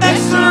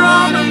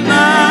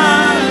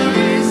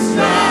 Extraordinary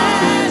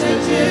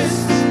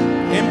strategist,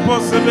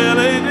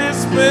 impossibility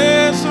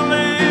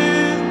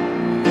specialist,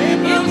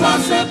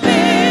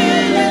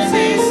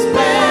 impossibility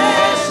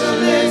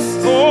specialist.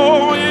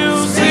 Oh,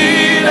 you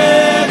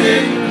seated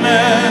in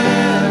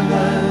heaven.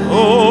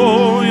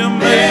 Oh, you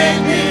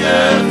make the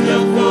earth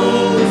your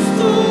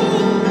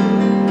footstool.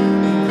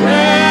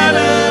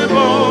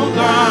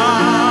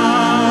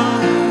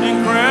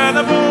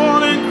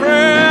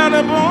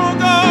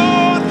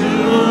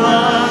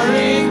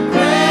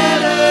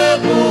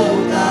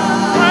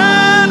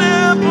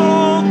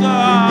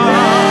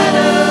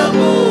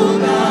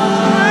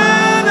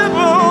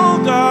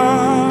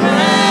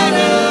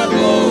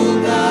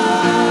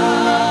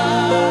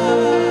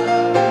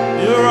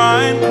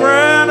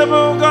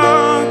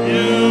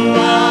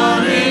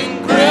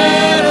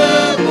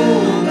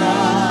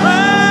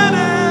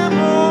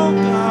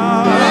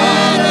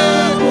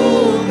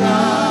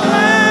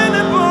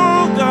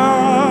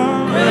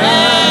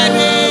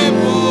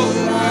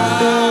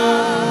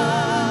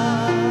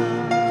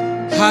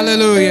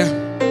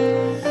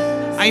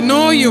 Hallelujah. I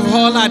know you've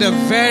all had a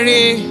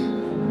very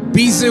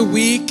busy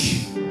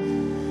week.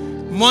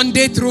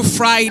 Monday through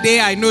Friday,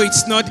 I know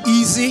it's not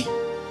easy.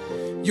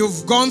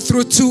 You've gone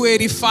through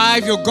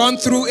 285, you've gone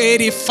through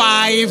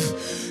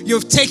 85,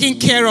 you've taken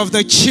care of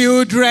the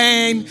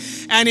children,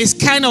 and it's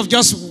kind of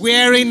just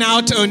wearing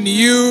out on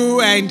you,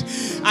 and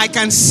I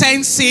can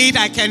sense it,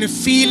 I can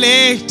feel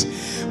it.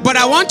 But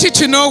I want you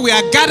to know we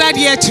are gathered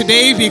here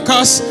today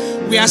because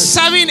we are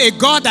serving a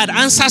God that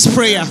answers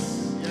prayer.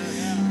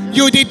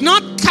 You did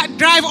not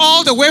drive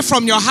all the way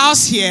from your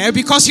house here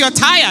because you're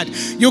tired.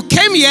 You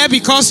came here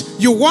because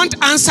you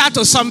want answer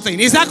to something.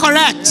 Is that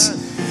correct?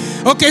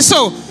 Okay,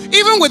 so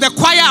even with the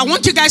choir, I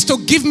want you guys to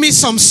give me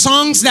some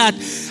songs that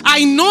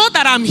I know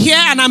that I'm here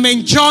and I'm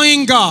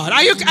enjoying God.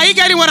 Are you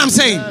getting what I'm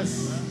saying?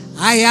 Yes.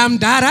 I am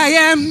that I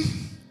am.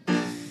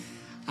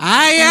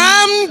 I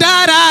am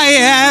that I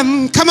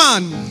am. Come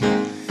on.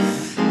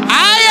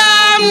 I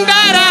am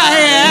that I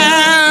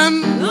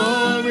am.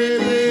 Glory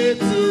be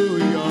to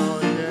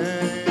your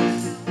name.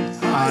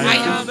 I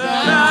am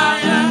that I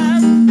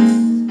am.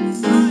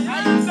 I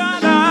am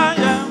that I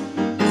am.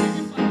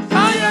 I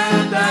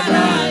am that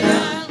I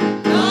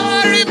am.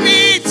 Glory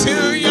be to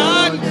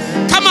your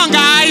name. Come on,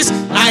 guys.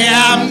 I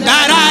am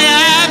that I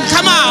am.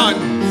 Come on.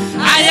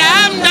 I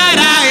am that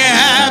I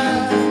am.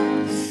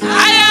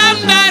 I am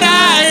that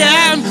I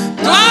am.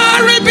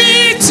 Glory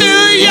be to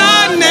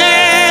your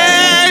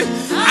name.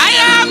 I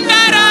am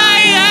that I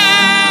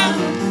am.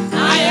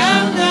 I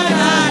am that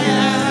I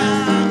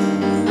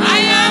am. I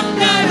am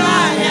that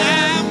I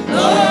am.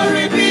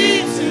 Glory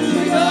be to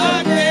your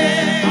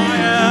name.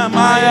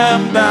 I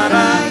am that I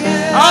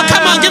am. Oh,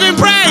 come on, give him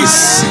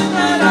praise.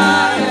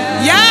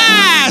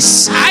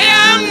 Yes, I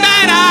am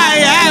that I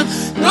am.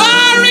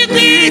 Glory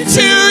be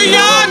to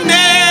your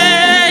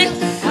name.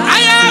 I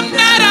am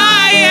that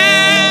I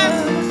am.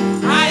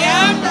 I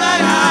am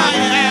that I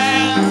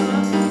am.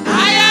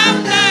 I am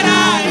that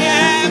I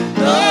am.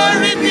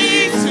 Glory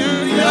be to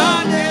your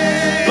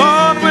name.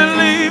 Lord, we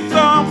lift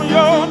up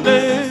your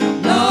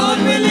name. Lord,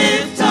 we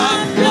lift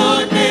up your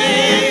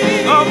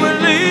name. Lord, we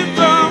lift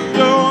up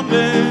your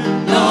name.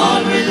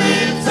 Lord, we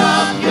lift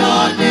up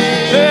your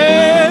name.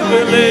 Hey, we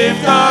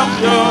lift up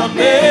your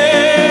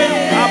name.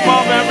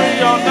 Above every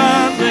other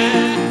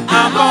name.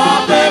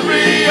 Above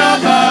every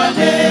other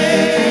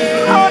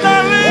name. Lord, I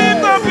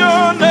lift up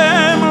your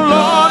name.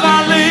 Lord, I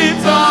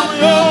lift up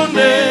your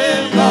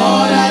name.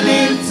 Lord, I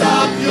lift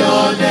up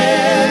your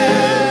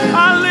name.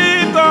 I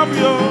lift up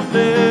your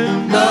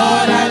name.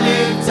 Lord, I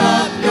lift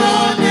up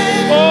your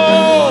name.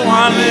 Oh, I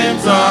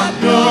lift up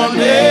your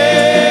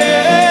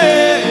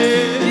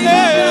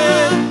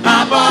name.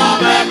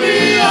 Above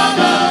every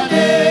other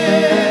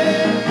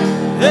name.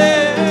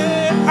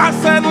 Hey, I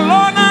said,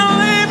 Lord, I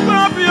lift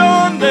up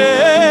your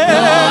name.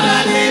 Lord,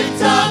 I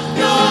lift up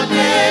your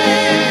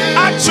name.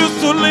 I choose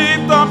to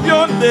lift up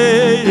your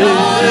name.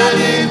 Lord, I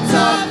lift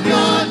up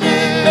your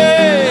name.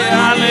 Hey,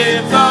 I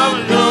lift up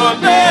your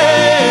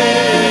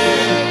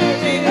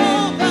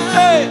name.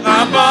 Hey,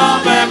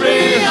 above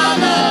every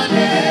Other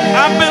name.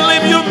 I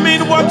believe you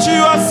mean what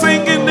you are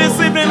singing this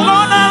evening.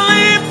 Lord, I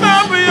lift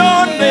up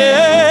your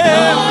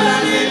name. Lord, I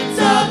lift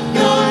up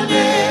your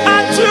name. I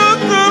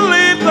choose to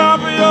lift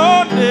up your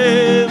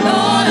name.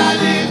 Lord, I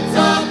lift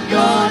up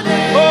your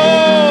name.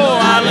 Oh,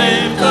 I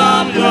lift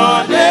up your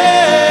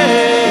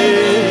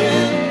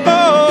name.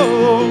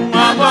 Oh,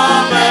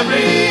 above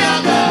every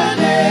Other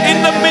name. in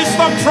the midst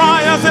of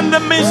trials, in the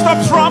midst of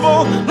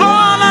trouble,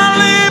 Lord, I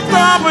lift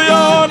up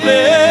your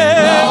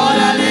name. Lord,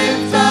 I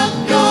lift up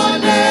your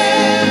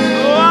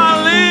name. Oh, I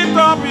lift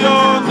up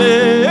your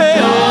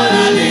name. Lord,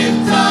 I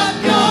lift up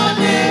your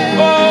name.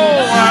 Oh,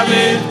 I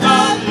lift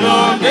up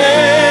your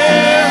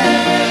name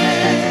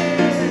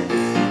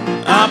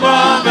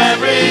above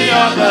every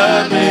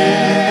other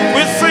name.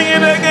 We sing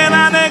it again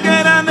and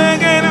again and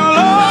again.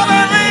 Lord,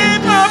 I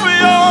lift up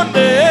your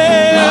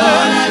name.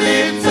 Lord, I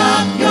lift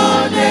up your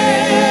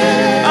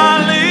name. I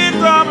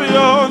lift up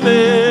your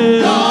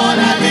name. Lord,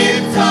 I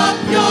lift up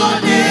your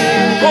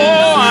name.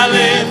 Oh, I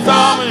lift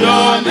up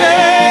your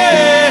name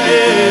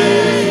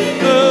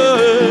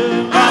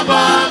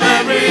Above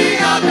every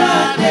other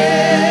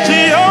name.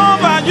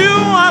 Jehovah, you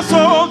are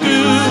so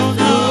good.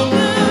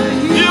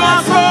 You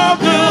are so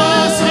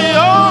good.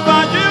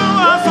 Jehovah, you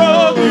are so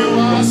good.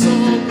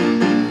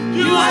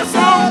 You are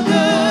so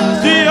good.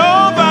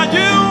 Jehovah,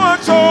 you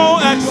are so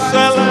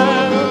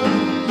excellent.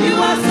 You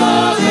are so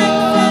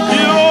good.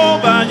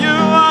 Jehovah, you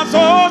are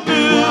so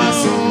good.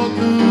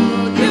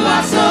 You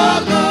are so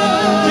good.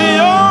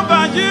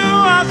 Jehovah, you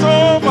are so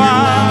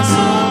fine.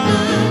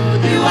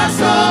 You are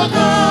so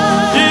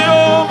good.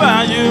 Jehovah,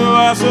 you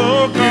are so You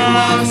are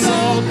kind. so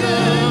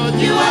good.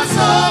 You are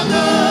so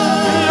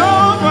good.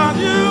 Jehovah,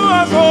 you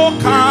are so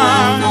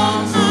kind.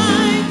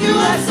 You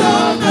are so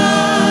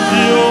good.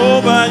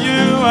 Jehovah,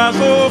 you are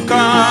so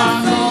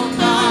kind. So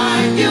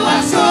kind. You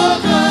are so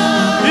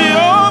good.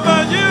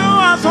 Jehovah, you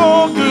are so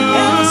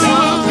good. So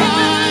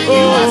kind.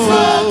 You are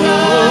so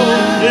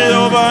good.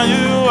 Jehovah,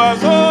 you are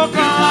so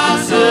kind.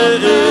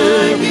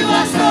 You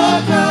are so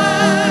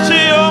good.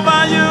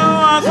 Jehovah, you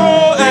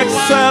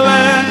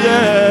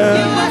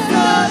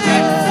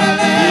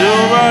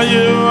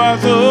are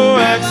so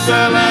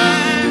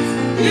excellent.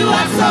 You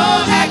are so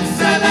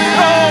excellent.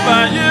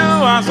 Jehovah, you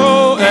are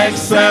so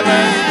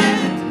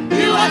excellent.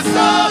 You are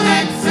so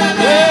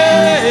excellent.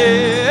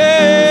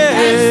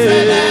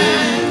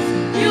 Excellent.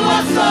 You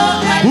are so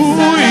excellent.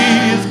 Who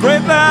is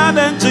greater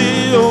than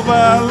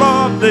Jehovah,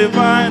 Lord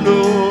divine?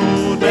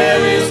 Oh,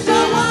 There is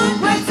no one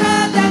greater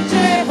than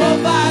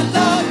Jehovah,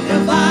 Lord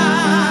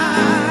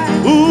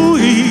divine. who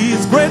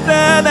is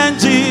greater than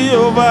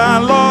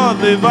Jehovah,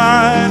 Lord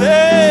divine?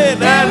 Hey,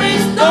 there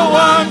is no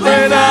one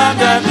greater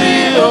than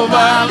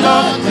Jehovah,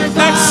 Lord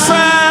divine.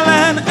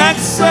 Excellent,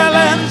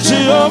 excellent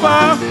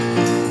Jehovah,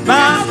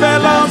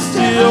 marvelous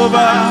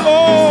Jehovah.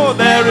 Oh,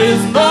 there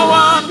is no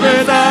one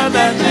greater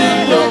than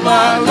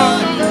Jehovah,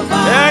 Lord.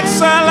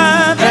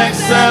 Excellent,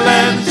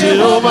 excellent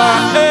Jehovah,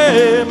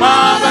 hey,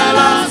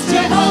 marvelous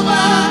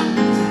Jehovah,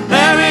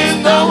 there is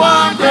no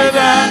one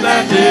greater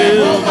than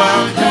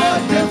Jehovah.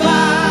 Lord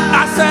divine.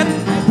 I said,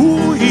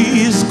 who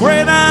is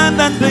greater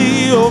than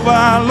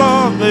Jehovah,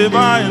 Lord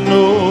divine?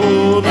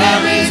 No,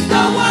 There is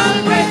no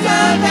one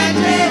greater than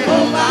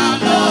Jehovah,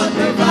 Lord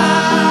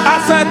divine. I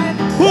said,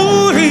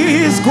 who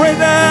is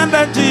greater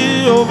than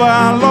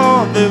Jehovah,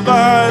 Lord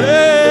divine?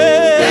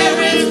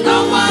 There is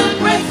no one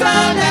greater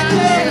than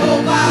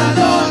Jehovah,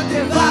 Lord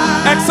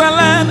divine.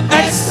 Excellent,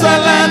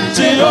 excellent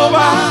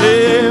Jehovah,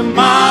 hey,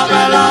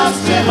 marvelous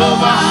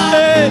Jehovah,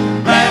 hey,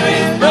 there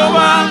is no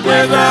one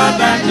greater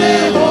than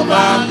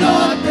Jehovah,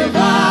 Lord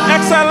divine.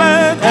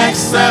 excellent,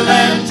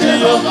 excellent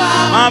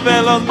Jehovah,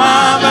 marvelous,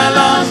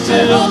 marvelous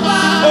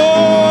Jehovah.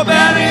 Oh,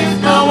 there is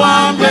no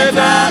one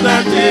greater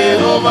than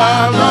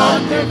Jehovah,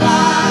 Lord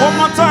divine. One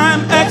more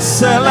time,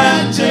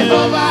 excellent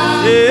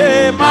Jehovah,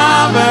 yeah,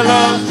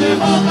 marvelous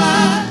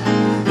Jehovah.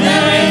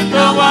 There is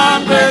no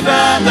one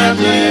greater than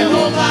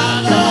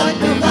Jehovah, Lord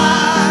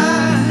divine.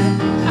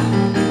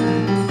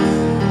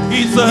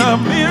 He's a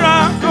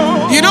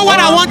miracle. You know what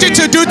I want you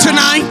to do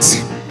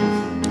tonight?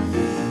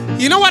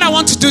 You know what I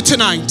want to do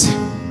tonight?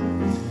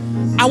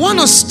 I want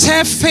to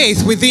stir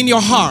faith within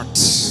your heart.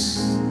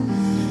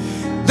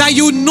 That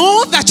you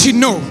know that you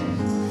know.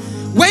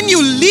 When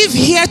you leave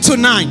here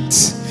tonight,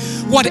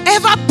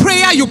 whatever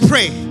prayer you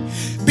pray,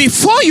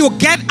 before you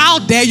get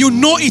out there, you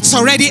know it's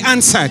already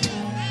answered.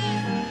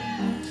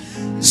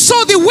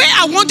 So the way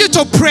I want you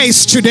to pray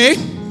is today,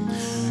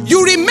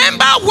 you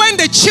remember when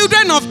the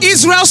children of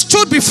Israel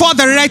stood before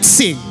the Red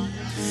Sea.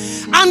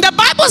 And the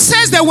Bible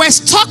says they were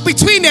stuck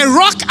between a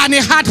rock and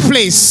a hard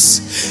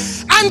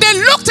place. And they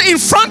looked in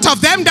front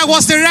of them, there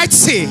was the Red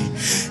Sea.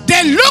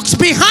 They looked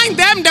behind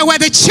them, there were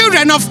the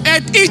children of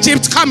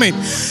Egypt coming.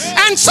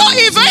 And so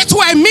if it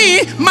were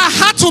me, my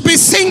heart would be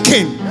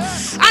sinking.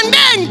 And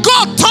then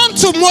God turned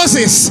to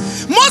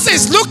Moses.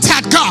 Moses looked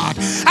at God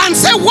and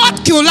said,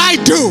 what will I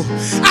do?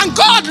 And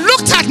God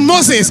looked at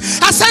Moses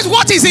and said,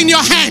 what is in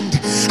your hand?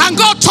 And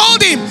God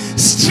told him,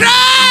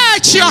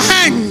 stretch your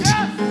hand.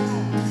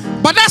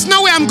 But that's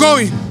not where I'm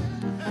going.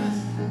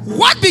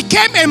 What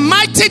became a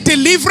mighty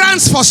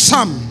deliverance for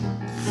some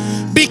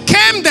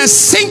became the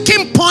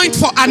sinking point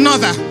for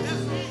another.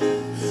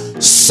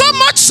 So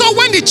much so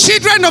when the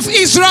children of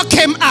Israel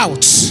came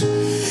out,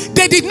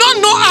 they did not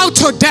know how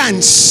to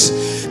dance.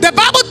 The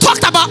Bible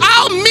talked about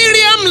how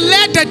Miriam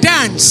led the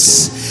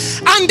dance.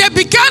 And they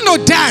began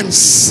to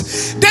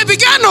dance. They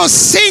began to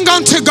sing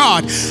unto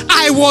God.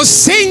 I will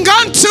sing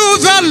unto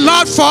the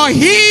Lord, for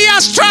he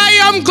has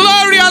triumphed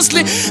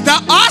gloriously.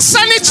 The ox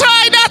and the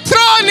tried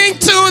thrown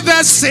into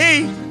the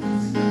sea.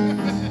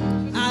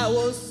 I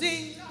will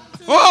sing.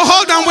 Oh,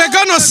 hold on. We're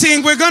going to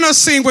sing. We're going to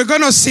sing. We're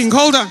going to sing.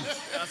 Hold on.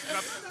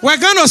 We're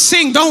going to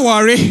sing. Don't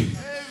worry.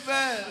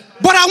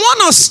 But I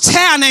want to stir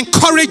and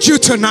encourage you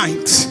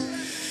tonight.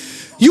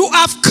 You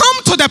have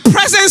come to the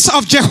presence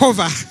of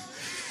Jehovah.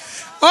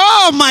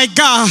 Oh my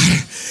God.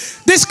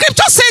 The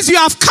scripture says you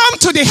have come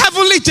to the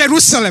heavenly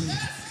Jerusalem.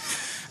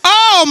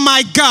 Oh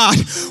my God.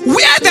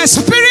 Where the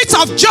spirit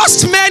of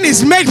just men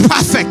is made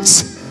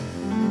perfect.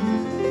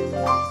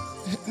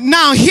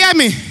 Now hear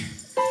me.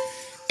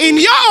 In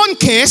your own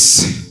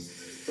case,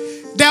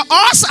 the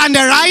horse and the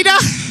rider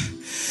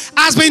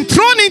has been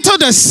thrown into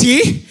the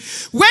sea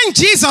when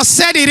Jesus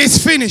said it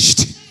is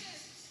finished.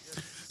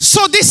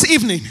 So this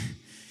evening,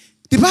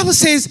 the Bible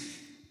says,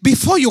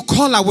 before you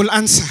call, I will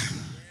answer.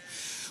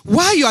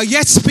 While you are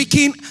yet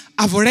speaking,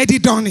 I've already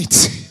done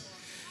it.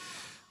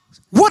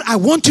 What I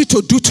want you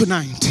to do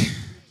tonight,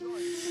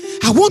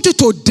 I want you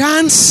to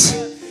dance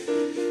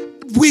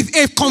with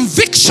a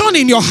conviction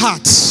in your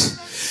heart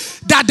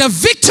that the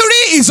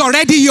victory is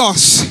already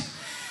yours.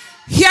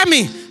 Hear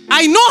me.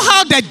 I know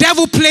how the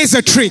devil plays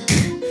a trick.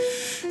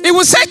 It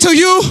will say to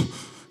you,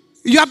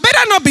 you had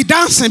better not be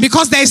dancing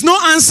because there is no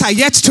answer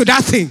yet to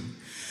that thing.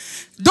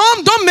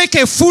 Don't make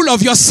a fool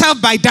of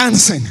yourself by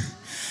dancing.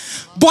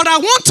 But I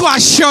want to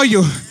assure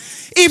you,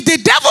 if the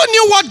devil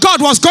knew what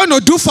God was going to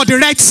do for the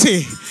Red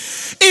Sea,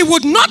 it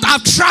would not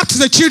have trapped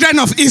the children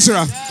of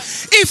Israel.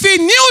 If he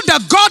knew the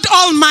God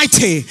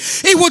Almighty,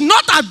 he would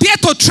not have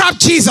dared to trap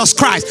Jesus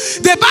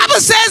Christ. The Bible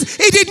says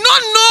he did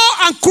not know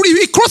and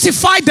he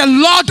crucified the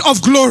Lord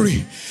of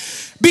glory.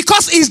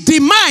 Because his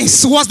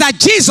demise was that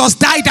Jesus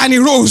died and he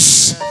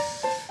rose.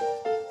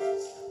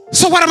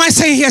 So what am I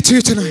saying here to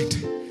you tonight?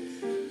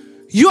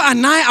 You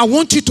and I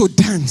want you to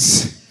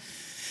dance.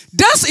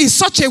 Dance in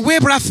such a way,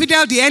 Brother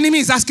Fidel, the enemy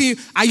is asking you,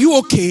 are you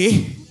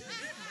okay?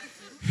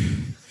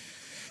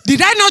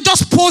 Did I not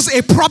just pose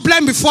a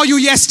problem before you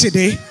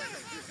yesterday?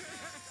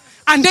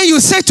 And then you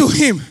say to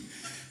him,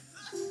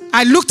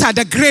 I looked at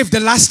the grave the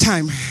last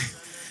time.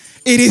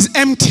 It is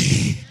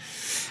empty.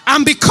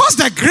 And because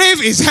the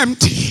grave is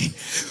empty,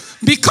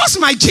 because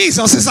my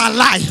Jesus is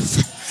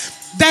alive,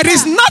 there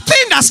is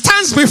nothing that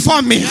stands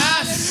before me.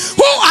 Yes.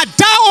 Who art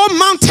thou, O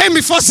mountain,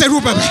 before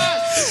Zerubbabel?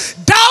 Yes.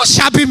 Thou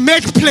shalt be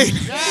made plain.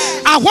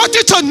 Yes. I want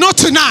you to know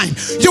tonight,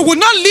 you will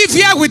not live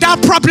here with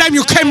that problem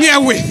you came here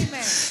with. Amen.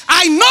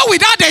 I know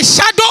without a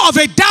shadow of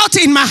a doubt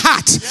in my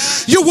heart,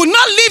 yes, you will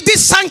not leave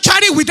this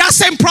sanctuary with that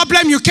same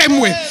problem you came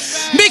with.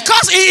 Amen.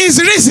 Because he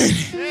is risen.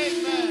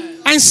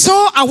 Amen. And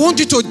so I want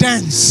you to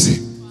dance.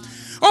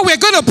 Oh, we're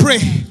going to pray.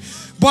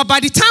 But by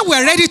the time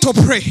we're ready to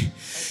pray,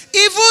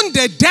 even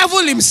the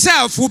devil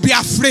himself will be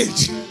afraid.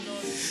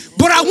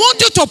 But I want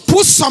you to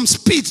put some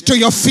speed to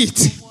your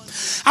feet.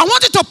 I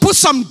want you to put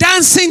some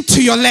dancing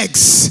to your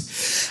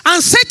legs.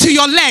 And say to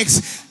your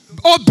legs,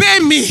 obey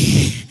me.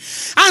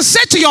 And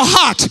say to your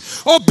heart,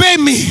 obey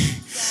me.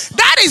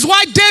 That is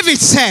why David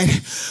said,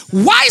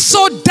 why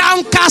so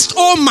downcast,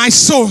 O my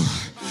soul?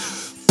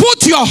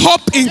 Put your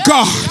hope in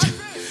God.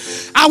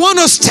 I want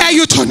to stir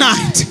you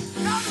tonight.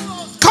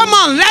 Come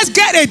on, let's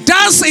get a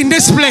dance in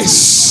this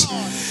place.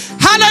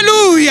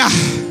 Hallelujah.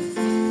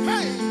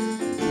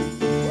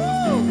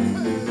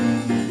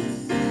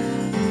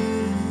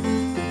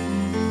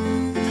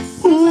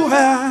 Who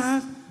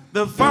has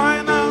the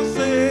final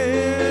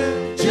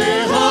say?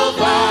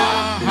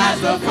 Jehovah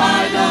has the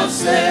final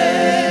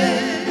say.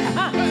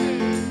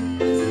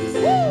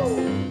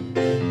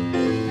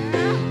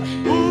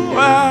 Who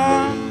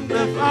has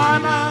the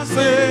final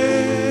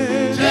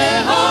say?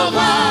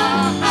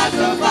 Jehovah has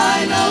the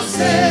final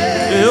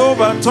say.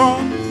 Jehovah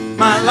turned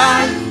my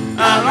life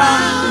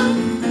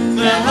around.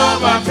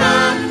 Jehovah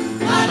turned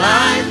my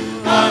life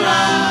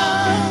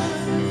around.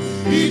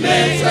 He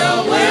makes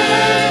a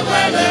way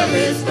where there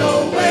is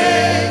no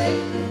way.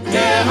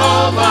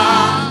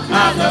 Jehovah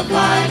has the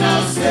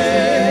final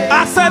say.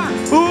 I said,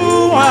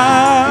 who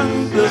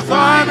has the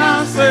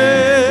final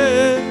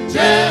say?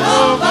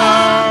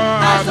 Jehovah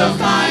has the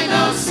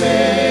final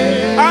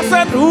say. I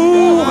said,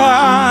 who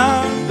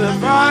has the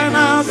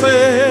final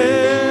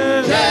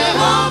say?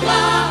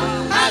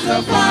 Jehovah has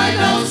the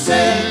final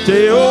say.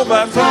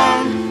 Jehovah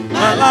turned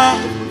my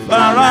life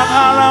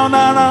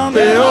around.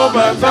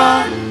 Jehovah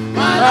turned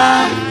my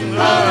life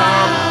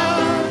around.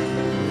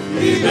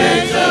 He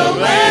makes a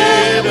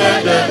way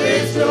where there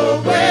is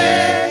no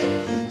way.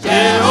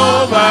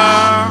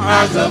 Jehovah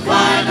has the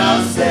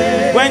final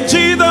say. When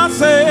Jesus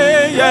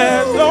says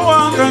yes, no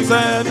one can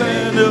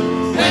say no.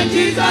 When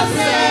Jesus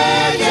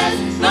says yes,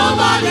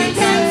 nobody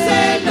can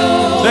say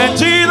no. When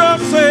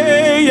Jesus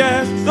says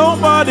yes,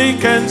 nobody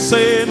can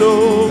say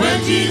no.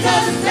 When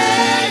Jesus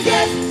says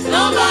yes,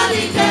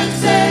 nobody can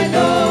say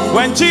no.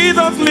 When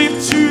Jesus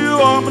lifts you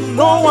up,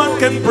 no one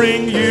can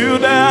bring you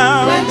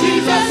down. When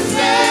Jesus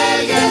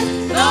says yes,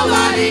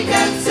 nobody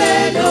can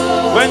say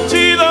no. When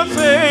Jesus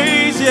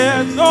says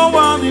yes,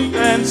 nobody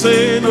can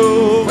say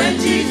no. When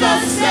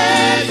Jesus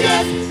says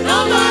yes,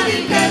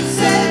 nobody can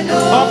say no.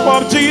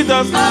 Up of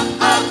Jesus, up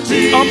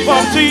Jesus, up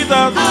of Jesus,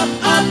 up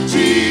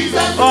Jesus,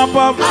 up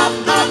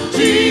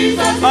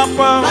Jesus, up Jesus, up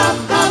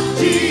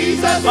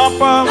Jesus, up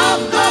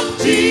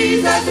Jesus, up Jesus,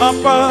 Jesus,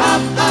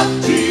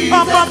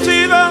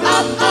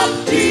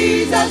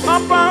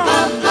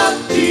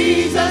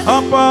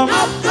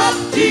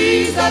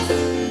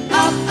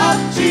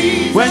 Jesus, Jesus, Jesus.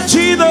 When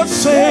Jesus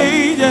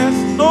says yes,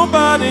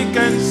 nobody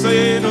can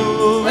say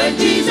no. When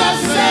Jesus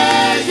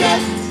says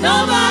yes,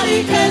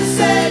 nobody can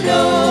say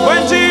no.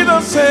 When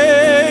Jesus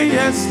says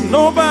yes,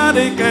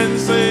 nobody can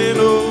say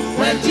no.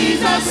 When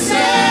Jesus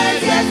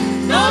says yes,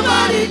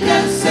 nobody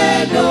can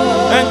say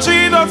no. And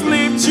Jesus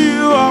lifts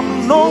you up,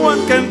 no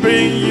one can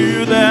bring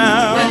you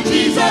down. When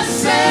Jesus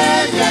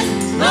says yes,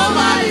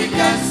 nobody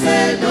can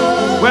say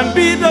no. When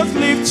Jesus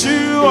lifts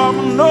you up,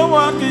 no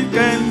one can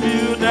bring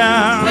you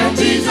down. When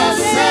Jesus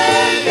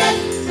says yes,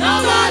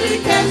 nobody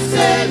can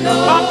say no.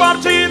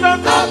 Up Jesus,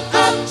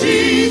 up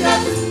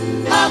Jesus,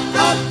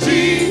 up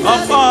Jesus,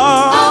 up Jesus,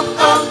 up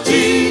Jesus, up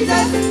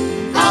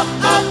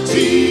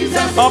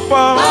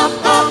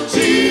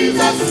Jesus, up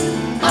Jesus,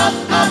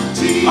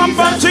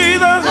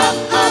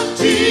 up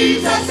Jesus,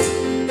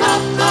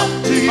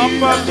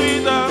 up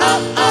Jesus,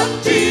 up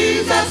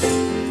Jesus,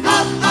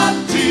 up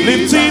Jesus,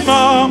 lift him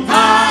up,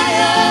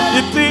 higher,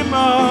 lift him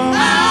up,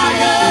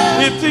 higher,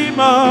 lift him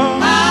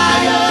up,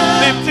 higher,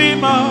 lift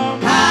him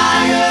up,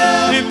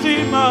 higher, lift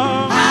him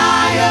up,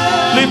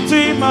 higher, lift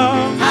him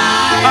up,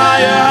 higher,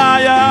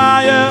 higher,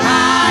 higher,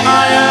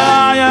 higher,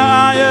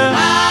 higher,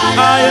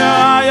 higher,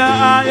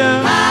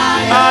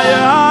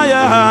 higher,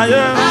 higher,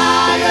 higher.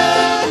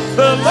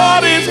 The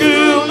Lord is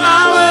good, I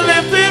will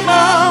lift him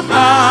up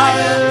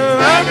higher.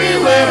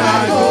 Everywhere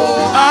I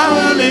go, I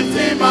will lift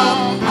him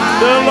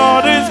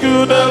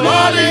good. The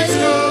Lord is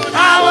good.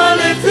 I will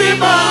lift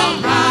him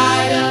up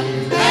higher.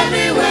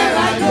 Everywhere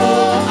I go,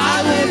 I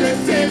will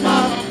lift him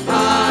up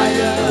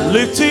higher.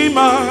 Lift him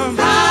up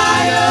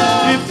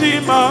Higher. Lift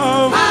him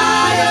up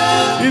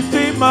Higher. Lift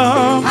him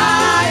up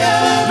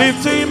Higher.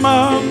 Lift him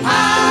up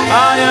Higher.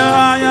 higher,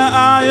 higher,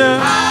 higher,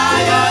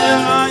 Higher. higher,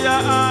 higher,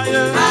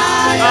 Higher.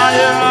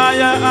 higher,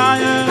 higher,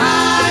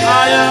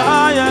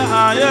 higher,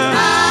 higher,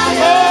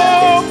 higher.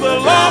 Oh, the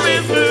Lord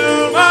is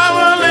good. I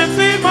will lift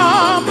him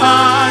up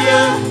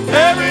higher.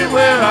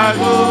 Everywhere I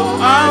go,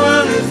 I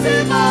will lift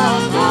him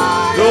up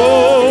higher.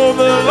 Oh,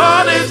 the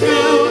Lord is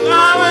good.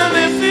 I will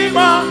lift him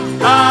up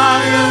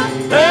higher.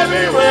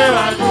 Everywhere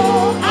I go,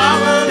 I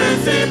will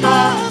lift him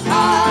up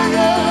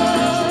higher.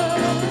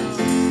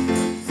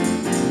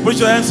 Put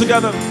your hands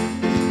together.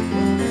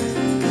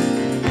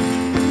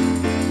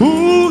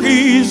 Who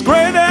is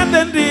greater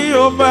than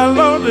Jehovah,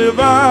 Lord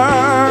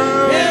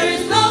divine? There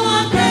is no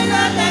one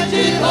greater than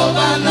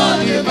Jehovah, Lord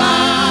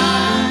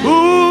divine.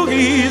 Who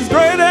is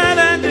greater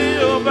than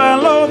Jehovah,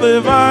 Lord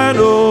divine?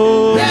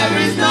 Oh, There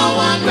is no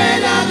one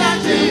greater than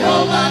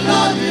Jehovah,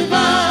 Lord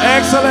divine.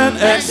 excellent,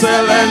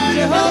 excellent,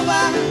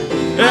 Jehovah,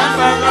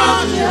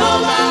 excellent,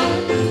 Jehovah.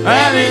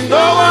 and is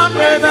no one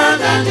greater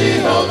than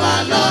Jehovah,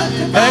 Lord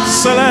divine.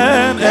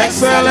 excellent,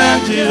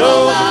 excellent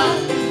Jehovah.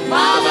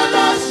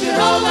 Marvelous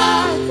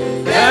Jehovah.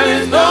 There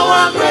is no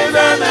one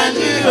greater than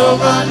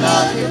Jehovah,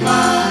 Lord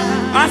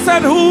divine. I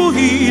said, who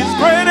is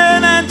greater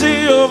than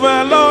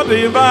Jehovah, Lord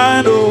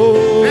divine?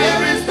 Oh,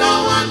 There is no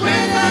one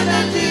greater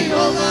than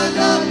Jehovah,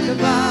 Lord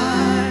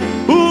divine.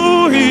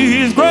 who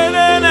is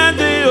greater than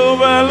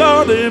Jehovah,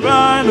 Lord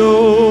divine?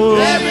 Oh,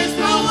 There is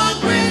no one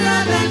greater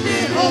than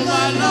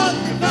Jehovah, Lord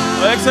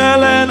divine.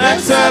 excellent,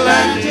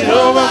 excellent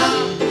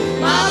Jehovah.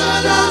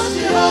 Marvelous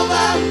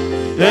Jehovah.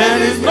 There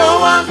is no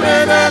one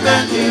greater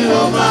than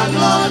Jehovah,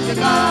 Lord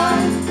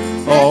divine.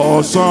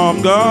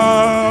 awesome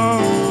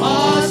God,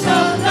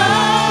 Awesome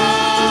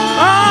God.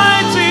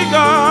 mighty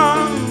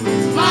God,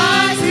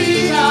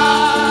 Mighty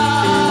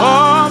God.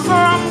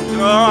 awesome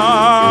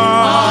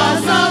God,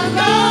 Awesome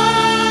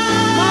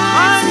God.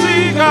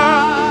 mighty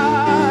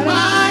God.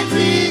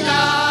 Mighty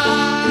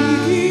God.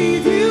 We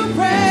give you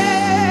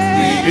praise.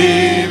 We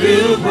give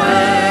you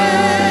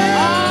praise,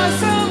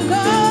 Awesome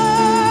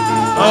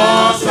God.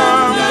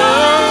 awesome God.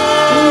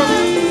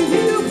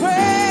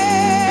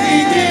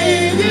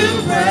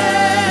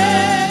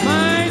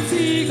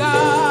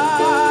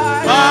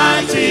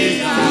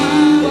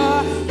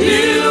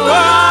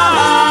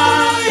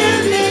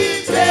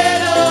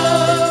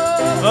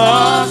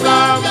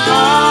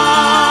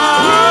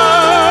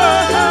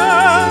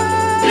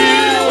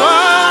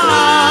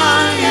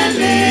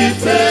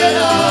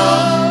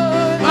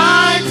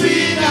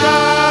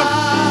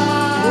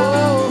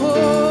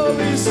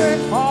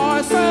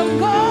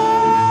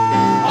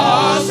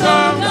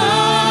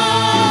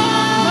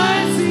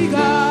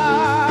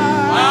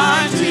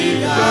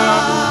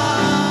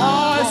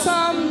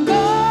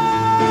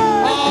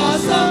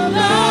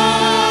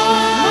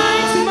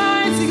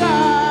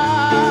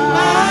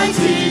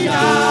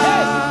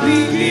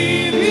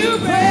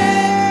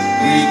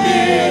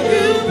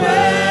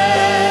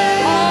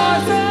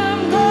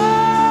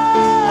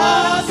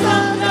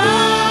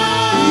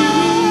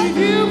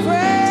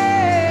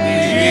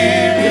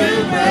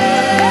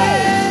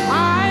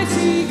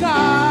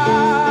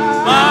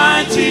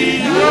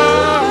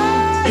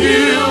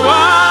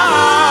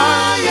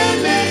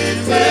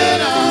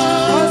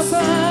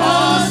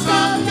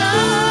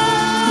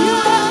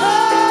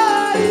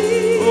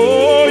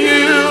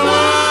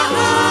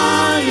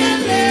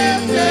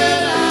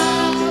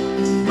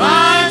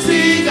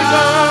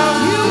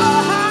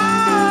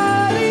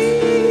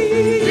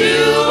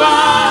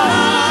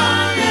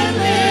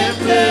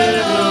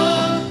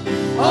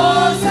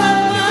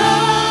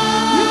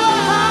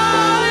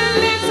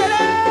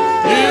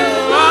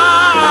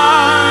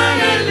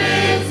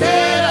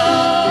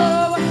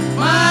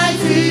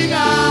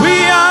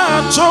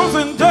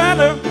 Chosen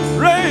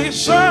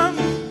generation,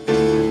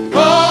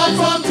 God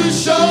wants to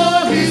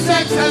show His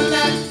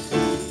excellence.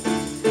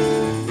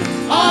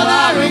 All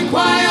I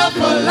require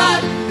for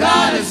life,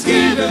 God has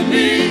given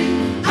me.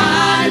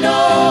 I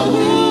know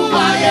who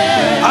I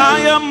am. I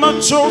am a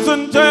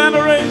chosen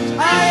generation.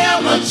 I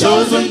am a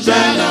chosen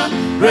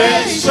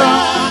generation.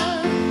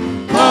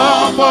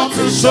 God wants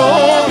to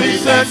show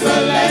His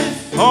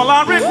excellence. All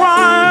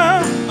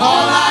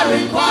I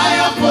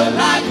require for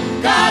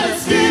life, God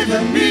has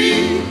given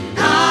me.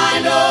 I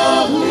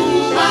know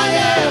who I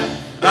am.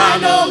 I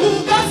know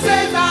who God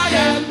says I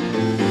am.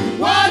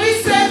 What He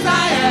says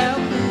I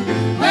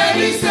am. Where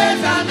He says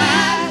I'm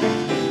at.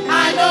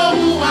 I know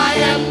who I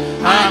am.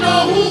 I know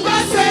who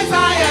God says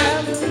I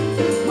am.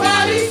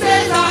 What He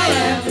says I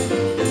am.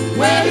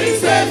 Where He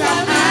says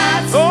I'm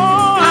at. Oh,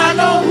 I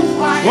know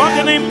who I am.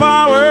 walking in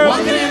power,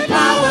 Walking in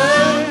power.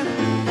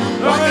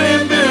 Walking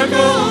in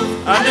miracles.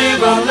 I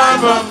live a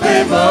life of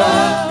favor.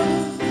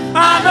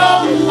 I know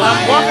who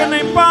I am. walking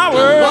in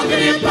power,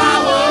 Walking in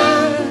power,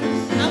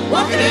 I'm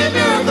walking in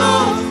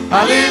miracles.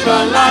 I live a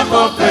life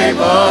of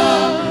favor.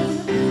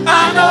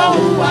 I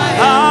know who I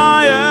am.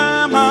 I am.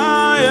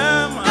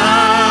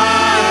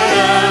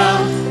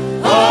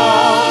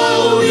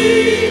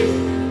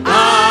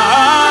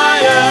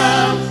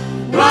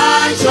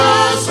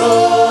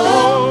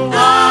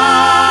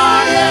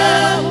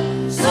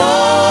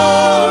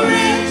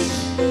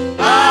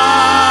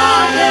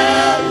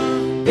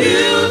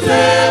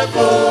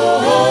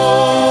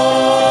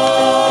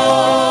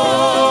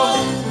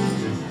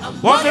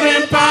 walking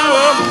in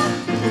power,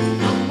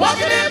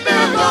 walking in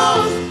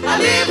miracles. I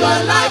live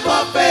a life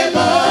of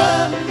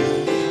favor.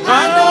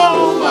 I know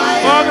who I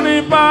am. walking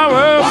in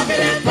power,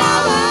 Walking in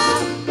power,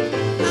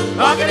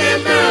 walking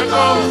in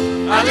miracles.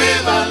 I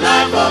live a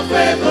life of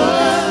favor.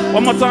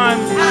 one more time,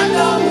 I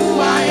know who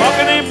I am.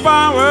 walking in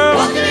power,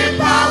 Walking in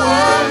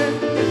power,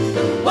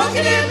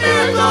 walking in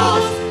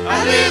miracles. I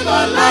live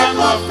a life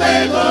of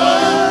favor.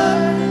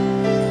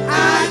 I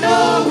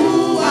know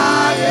who I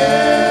am.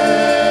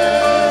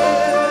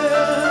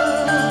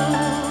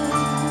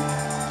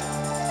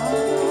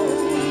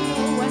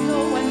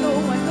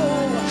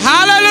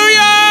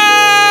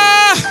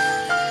 Hallelujah!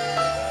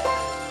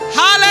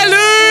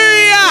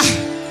 Hallelujah!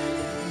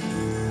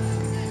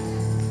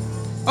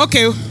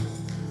 Okay,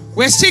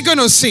 we're still going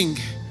to sing,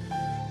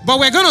 but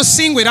we're going to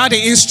sing without the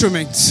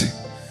instruments.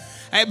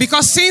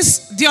 Because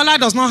since Diola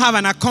does not have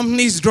an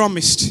accompanist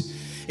drummist,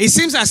 it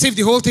seems as if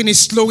the whole thing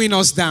is slowing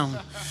us down.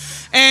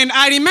 And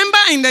I remember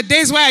in the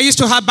days where I used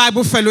to have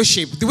Bible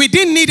fellowship, we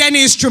didn't need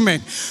any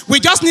instrument. We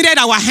just needed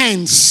our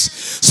hands.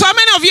 So how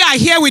many of you are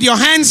here with your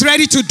hands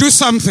ready to do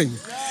something?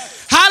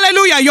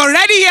 Hallelujah. You're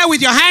ready here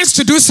with your hands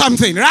to do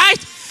something, right?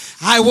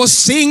 I will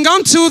sing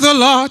unto the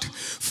Lord,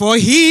 for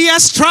he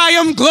has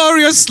triumphed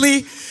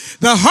gloriously.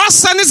 The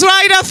horse and his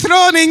rider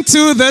thrown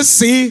into the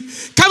sea.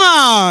 Come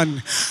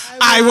on.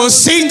 I will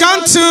sing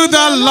unto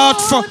the Lord,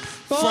 for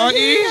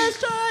he has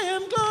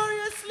triumphed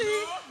gloriously.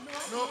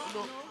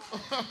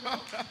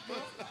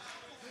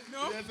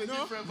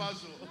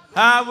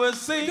 I will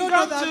sing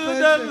unto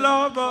the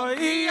Lord, for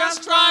he has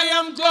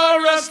triumphed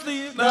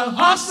gloriously. The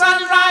horse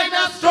and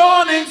rider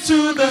thrown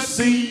into the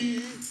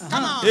sea.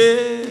 Come on.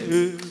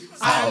 Yeah.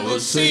 I will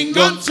sing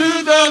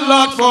unto the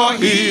Lord, for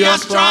he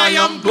has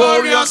triumphed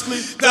gloriously.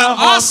 The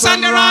horse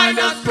and the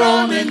rider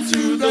thrown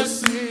into the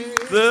sea.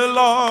 The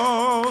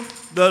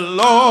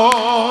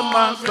Lord,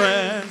 my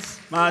friends,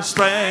 my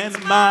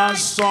strength, my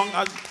song,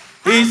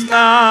 is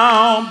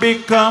now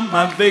become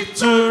my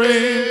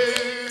victory.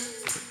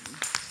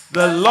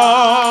 The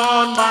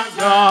Lord, my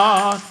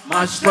God,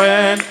 my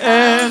strength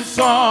and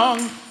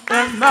song,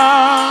 and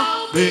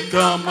now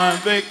become my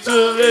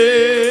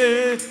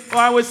victory.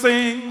 I will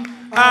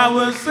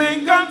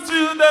sing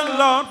unto the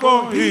Lord,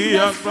 for he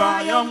has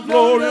triumphed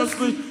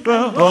gloriously.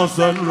 The horse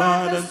and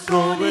rider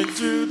thrown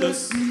into the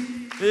sea.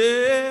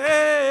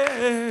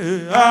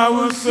 I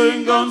will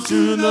sing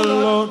unto the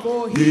Lord,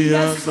 for he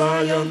has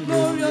triumphed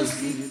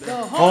gloriously. The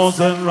horse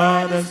and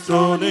rider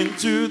thrown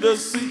into the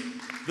sea.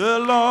 The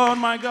Lord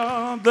my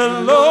God,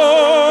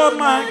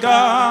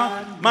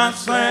 my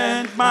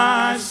strength,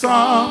 my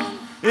song,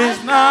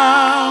 is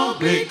now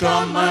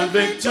become my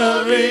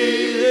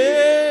victory.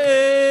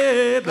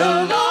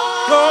 The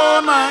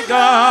Lord my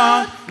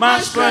God, my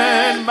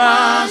strength,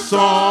 my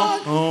song,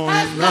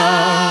 is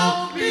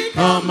now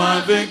become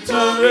my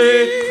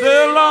victory.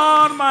 The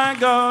Lord my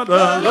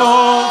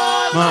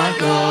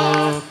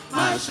God,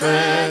 my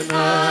strength,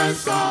 my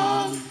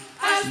song,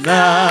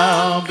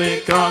 now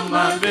become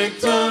my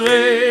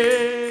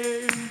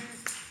victory.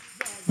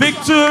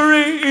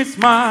 Victory is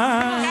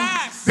mine.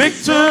 Yes.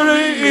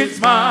 Victory is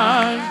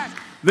mine.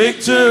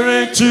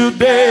 Victory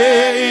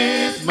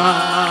today is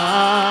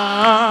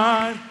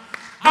mine.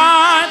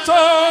 I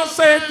told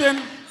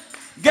Satan,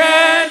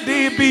 get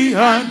thee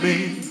behind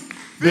me.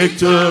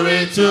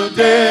 Victory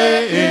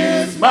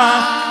today is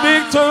mine.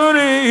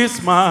 Victory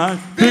is mine.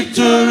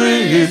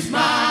 Victory is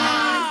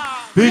mine.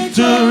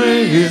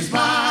 Victory is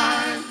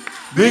mine.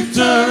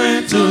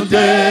 Victory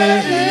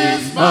today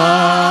is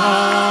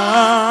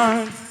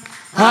mine.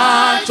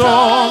 I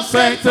told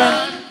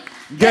Satan,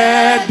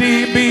 get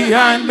thee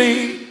behind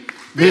me.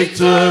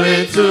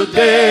 Victory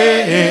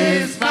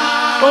today is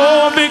mine.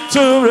 Oh,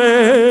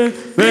 victory,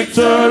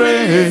 victory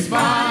is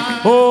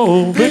mine.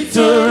 Oh,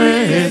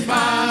 victory is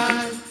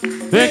mine.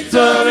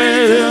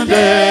 Victory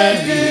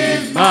today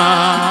is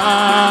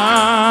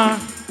mine.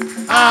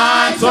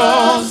 I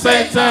told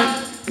Satan,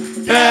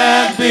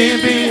 get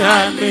thee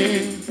behind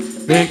me.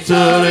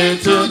 Victory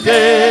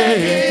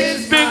today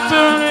is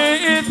victory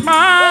is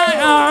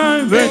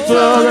mine.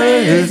 Victory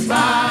is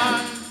mine.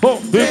 Oh,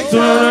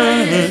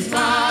 victory is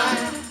mine.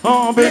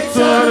 Oh,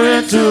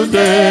 victory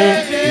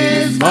today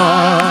is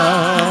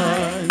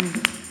mine.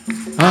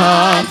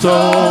 I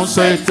told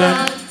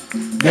Satan,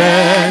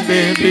 get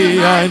thee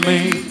behind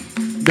me.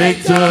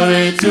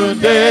 Victory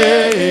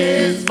today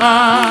is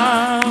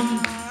mine.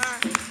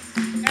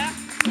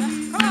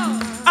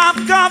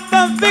 I've got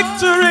the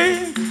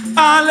victory.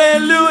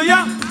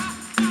 Hallelujah.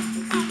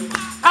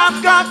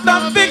 I've got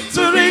the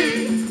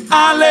victory.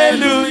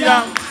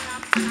 Hallelujah.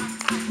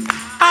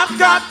 I've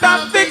got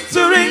the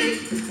victory.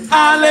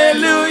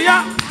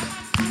 Hallelujah.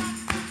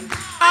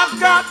 I've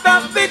got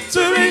the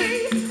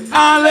victory.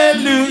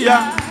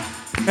 Hallelujah.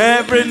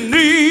 Every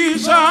knee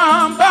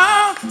shall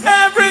bow,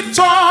 every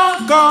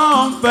tongue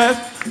confess,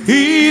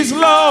 He's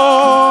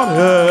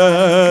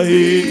Lord,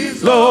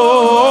 He's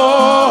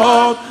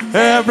Lord.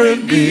 Every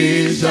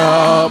knee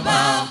shall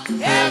bow,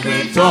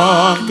 every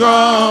tongue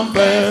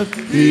confess,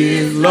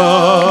 He's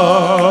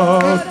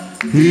Lord,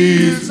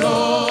 He's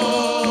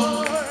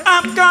Lord.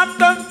 I've got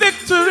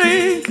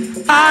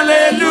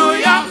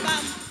Hallelujah.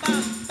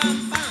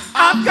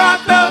 I've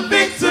got the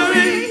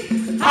victory.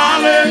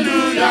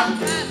 Hallelujah.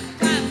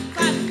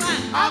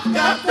 I've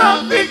got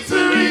the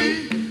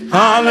victory.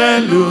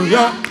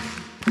 Hallelujah.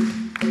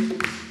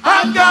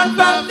 I've got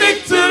the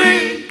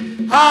victory.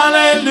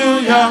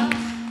 Hallelujah.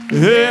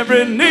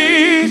 Every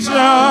knee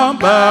shall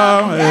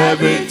bow,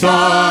 every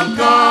tongue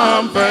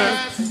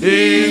confess.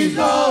 He's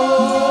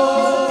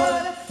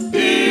Lord.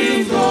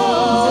 He's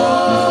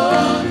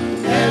Lord.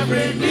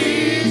 Every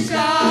knee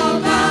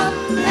shall bow,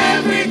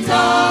 every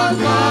tongue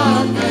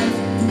confess.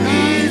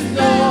 He's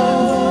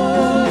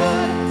Lord.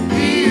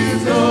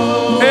 He's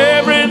Lord.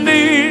 Every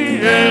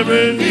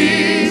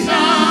knee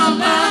shall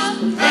bow,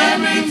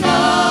 every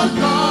tongue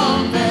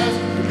confess.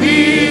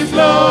 He's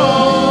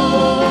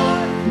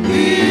Lord.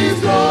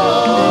 He's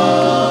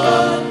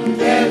Lord.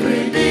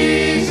 Every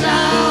knee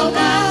shall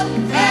bow,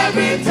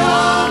 every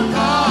tongue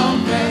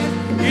confess.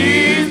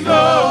 He's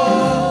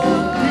Lord.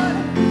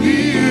 He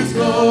is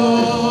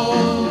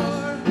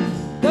Lord.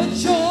 The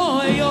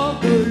joy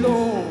of the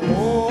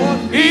Lord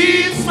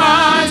He's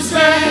my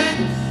strength.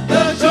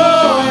 the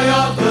joy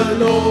of the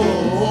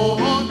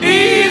Lord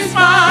He's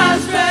my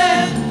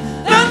strength.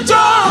 The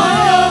joy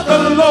of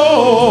the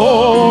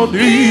Lord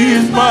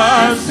is my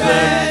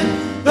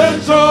strength. The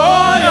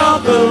joy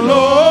of the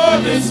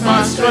Lord is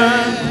my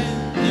strength.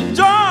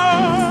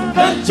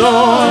 The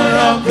joy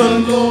of the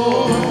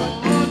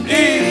Lord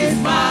is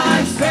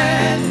my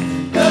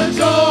strength. The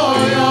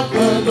joy of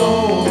the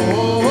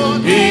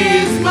Lord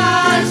is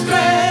my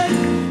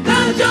strength.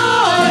 The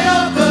joy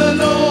of the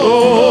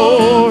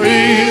Lord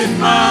is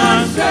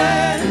my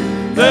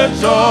strength. the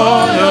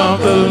joy of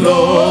the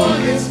Lord.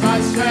 Is my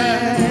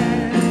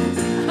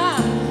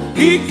strength.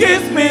 He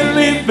gives me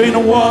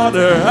living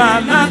water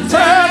and I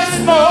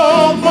thirst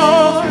no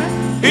more.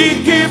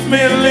 He gives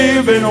me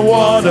living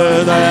water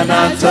and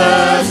I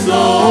thirst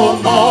no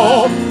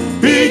more.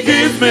 He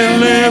gives me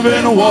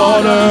living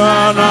water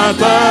and I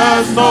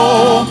thirst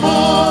no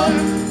more.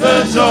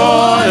 The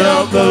joy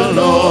of the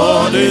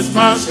Lord is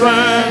my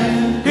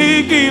strength.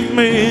 He gives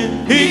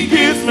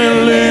me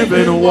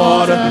living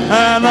water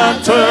and I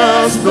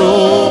thirst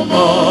no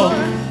more.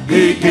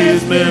 He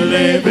gives me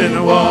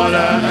living water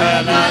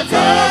and I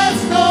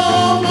thirst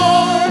no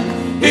more.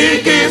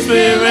 He gives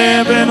me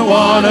living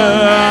water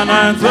and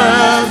I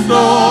thirst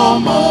no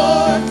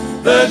more.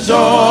 The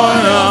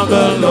joy of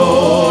the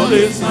Lord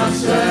is my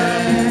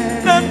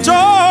strength. The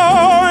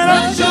joy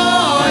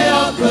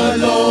of the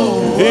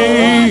Lord He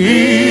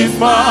is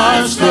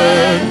my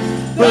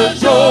strength. The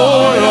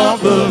joy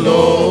of the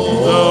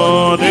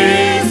Lord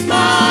is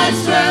my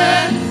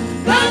strength.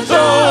 The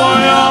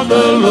joy of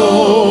the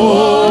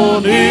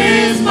Lord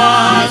is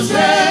my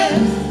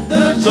strength.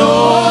 The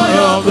joy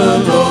of the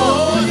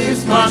Lord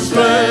is my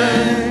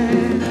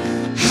strength.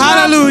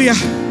 Hallelujah.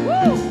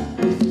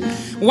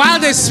 While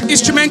this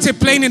instrument is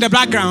playing in the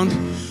background,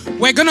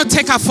 we're going to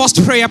take our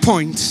first prayer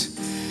point.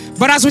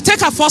 But as we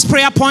take our first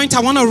prayer point, I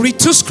want to read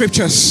two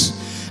scriptures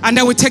and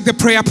then we take the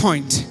prayer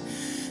point.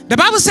 The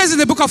Bible says in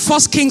the book of 1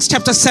 Kings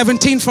chapter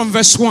 17 from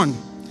verse 1,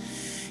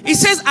 it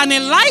says, and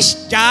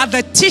Elisha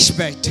the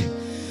Tishbite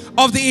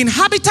of the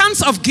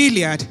inhabitants of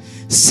Gilead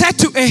said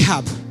to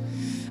Ahab,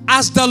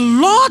 as the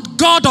Lord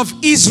God of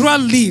Israel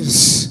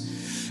lives,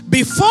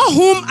 before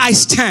whom I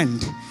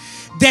stand,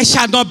 there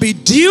shall not be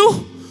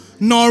dew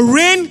nor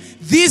rain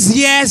these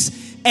years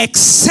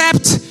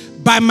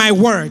except by my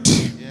word.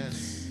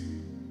 Yes.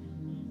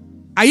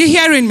 Are you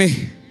hearing me?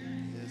 Yes.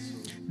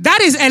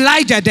 That is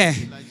Elijah there.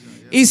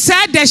 He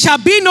said there shall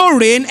be no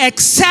rain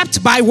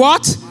except by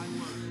what?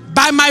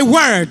 By my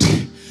word.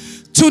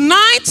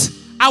 Tonight,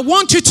 I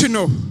want you to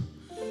know,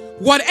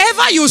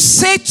 whatever you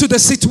say to the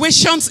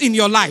situations in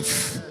your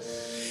life,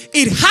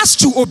 it has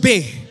to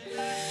obey.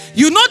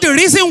 You know the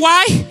reason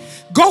why?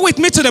 Go with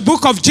me to the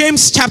book of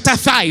James chapter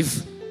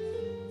 5.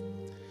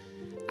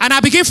 And I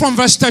begin from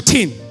verse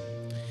 13.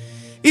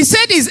 He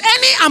said, is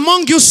any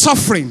among you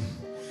suffering?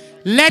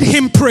 Let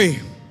him pray.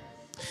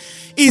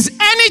 Is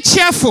any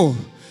cheerful?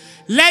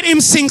 Let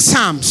him sing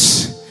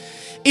psalms.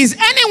 Is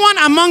anyone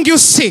among you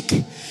sick?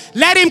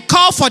 Let him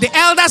call for the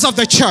elders of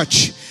the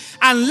church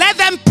and let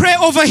them pray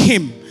over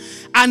him,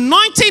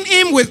 anointing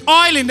him with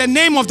oil in the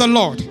name of the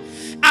Lord.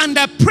 And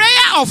the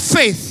prayer of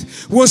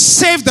faith will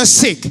save the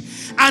sick,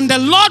 and the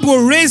Lord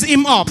will raise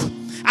him up.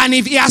 And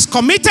if he has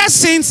committed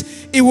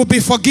sins, it will be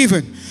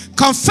forgiven.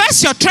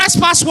 Confess your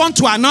trespass one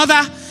to another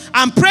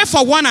and pray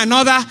for one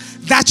another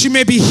that you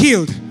may be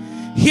healed.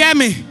 Hear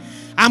me.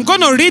 I'm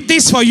going to read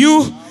this for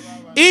you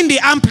in the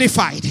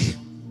Amplified.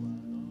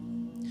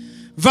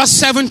 Verse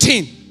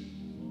 17.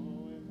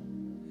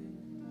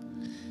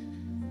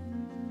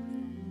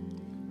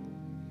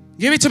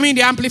 Give it to me in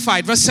the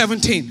Amplified. Verse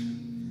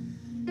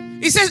 17.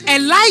 It says,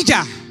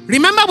 Elijah,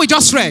 remember we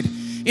just read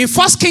in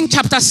 1 Kings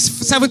chapter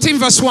 17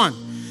 verse 1.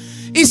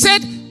 He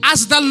said,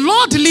 as the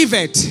Lord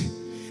liveth,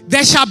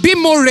 there shall be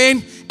more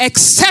rain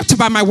except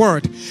by my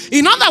word.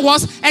 In other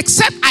words,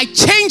 except I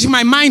change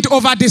my mind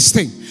over this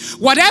thing.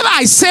 Whatever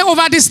I say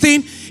over this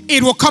thing,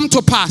 it will come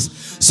to pass.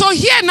 So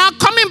here now,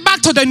 coming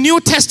back to the New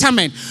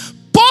Testament,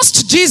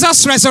 Post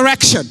Jesus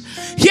resurrection,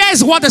 here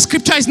is what the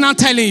scripture is now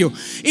telling you.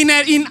 In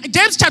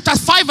James chapter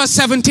 5 verse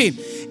 17,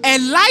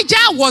 Elijah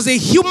was a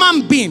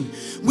human being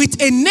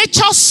with a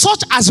nature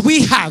such as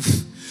we have,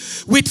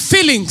 with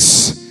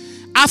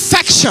feelings,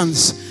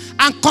 affections,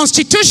 and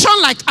constitution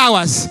like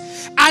ours.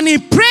 And he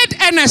prayed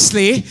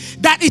earnestly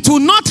that it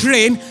would not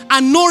rain,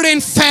 and no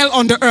rain fell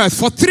on the earth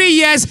for 3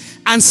 years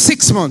and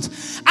 6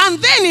 months. And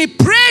then he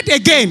prayed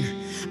again,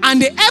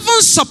 and the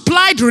heavens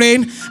supplied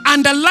rain,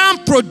 and the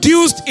land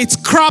produced its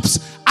crops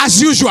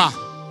as usual.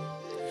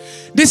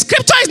 The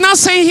scripture is now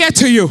saying here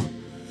to you,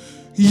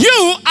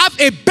 you have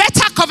a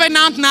better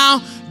covenant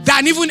now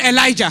than even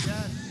Elijah.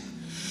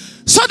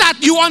 So that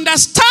you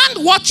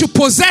understand what you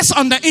possess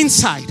on the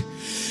inside.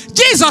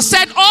 Jesus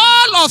said,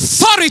 all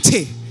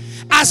authority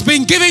has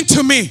been given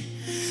to me.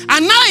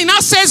 And now he now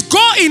says,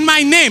 go in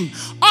my name.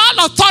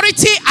 All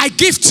authority I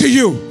give to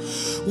you.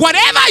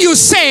 Whatever you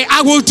say,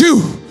 I will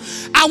do.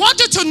 I want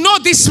you to know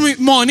this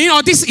morning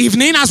or this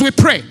evening as we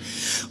pray,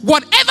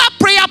 whatever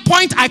prayer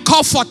point I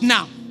call forth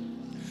now,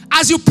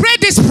 as you pray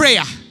this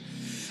prayer,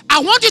 I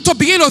want you to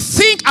begin to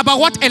think about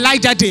what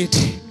Elijah did.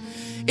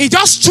 He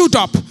just stood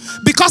up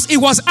because he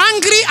was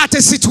angry at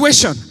a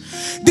situation.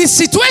 The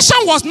situation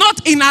was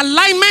not in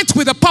alignment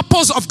with the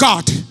purpose of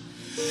God.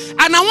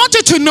 And I want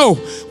you to know,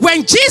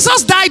 when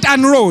Jesus died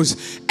and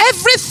rose,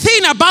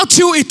 everything about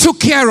you he took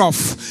care of.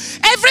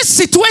 Every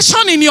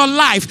situation in your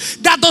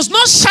life that does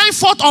not shine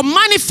forth or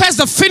manifest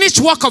the finished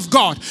work of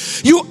God,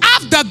 you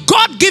have the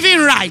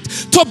God-given right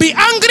to be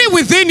angry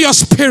within your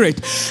spirit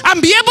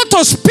and be able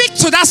to speak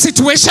to that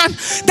situation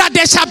that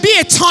there shall be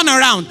a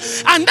turnaround.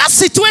 And that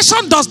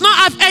situation does not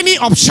have any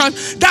option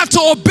than to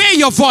obey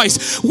your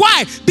voice.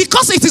 Why?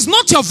 Because it is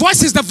not your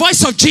voice, it's the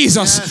voice of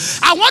Jesus.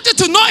 Yes. I want you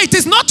to know it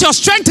is not your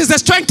strength, it's the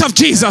strength of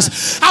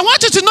Jesus. I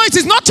want you to know it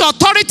is not your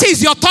authority, it's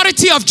the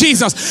authority of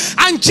Jesus.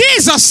 And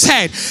Jesus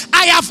said,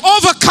 I have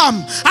overcome.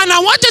 And I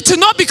want you to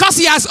know, because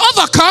he has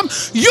overcome,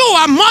 you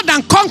are more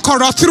than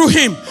conqueror through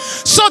him.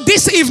 So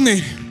this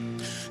evening,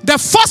 the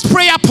first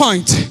prayer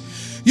point,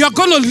 you're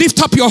going to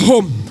lift up your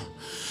home.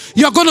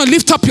 You're going to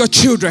lift up your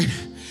children.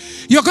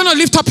 You're going to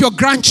lift up your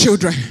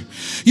grandchildren.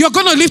 You're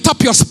going to lift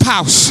up your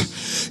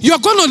spouse. You're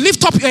going to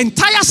lift up your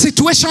entire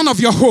situation of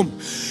your home.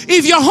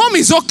 If your home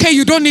is okay,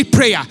 you don't need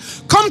prayer,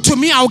 come to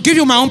me, I'll give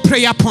you my own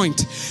prayer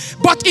point.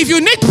 But if you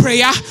need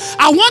prayer,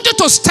 I want you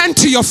to stand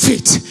to your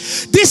feet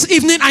this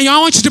evening and I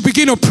want you to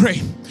begin to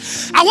pray.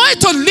 I want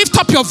you to lift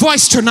up your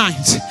voice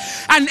tonight.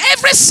 And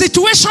every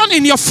situation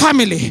in your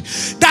family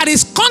that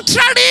is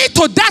contrary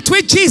to that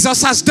which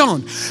Jesus has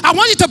done, I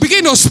want you to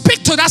begin to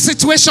speak to that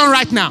situation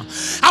right now.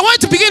 I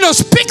want you to begin to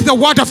speak the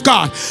word of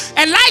God.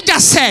 Elijah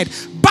said,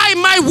 by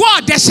my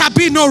word there shall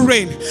be no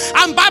rain,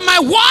 and by my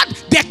word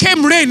there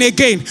came rain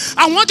again.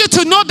 I want you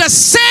to know the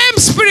same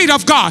Spirit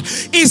of God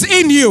is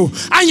in you,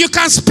 and you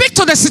can speak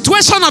to the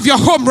situation of your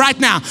home right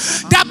now,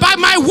 that by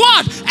my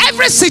word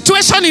every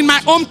situation in my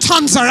home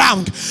turns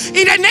around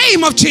in the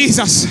name of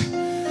Jesus.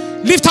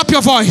 Lift up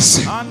your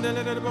voice.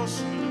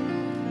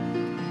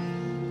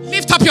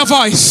 Lift up your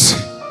voice.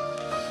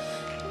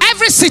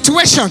 Every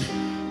situation,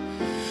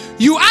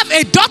 you have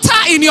a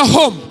daughter in your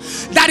home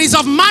that is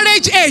of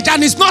marriage age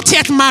and is not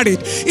yet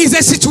married, is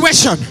a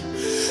situation.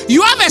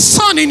 You have a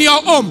son in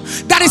your home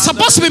that is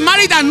supposed to be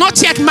married and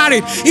not yet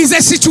married, is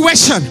a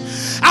situation.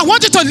 I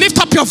want you to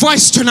lift up your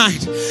voice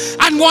tonight.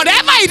 And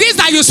whatever it is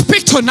that you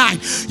speak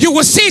tonight, you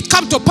will see it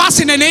come to pass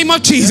in the name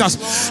of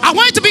Jesus. I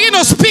want you to begin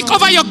to speak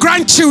over your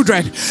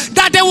grandchildren,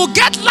 that they will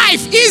get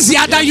life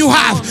easier than you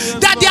have,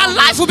 that their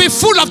life will be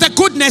full of the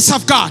goodness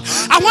of God.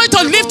 I want you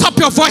to lift up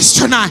your voice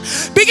tonight.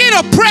 Begin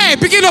to pray,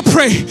 begin to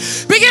pray.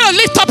 Begin to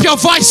lift up your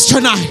voice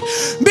tonight.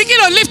 Begin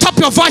to lift up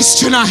your voice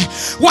tonight.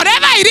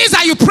 Whatever it is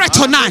that you pray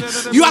tonight,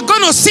 you are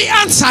going to see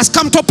answers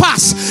come to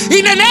pass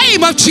in the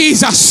name of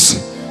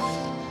Jesus.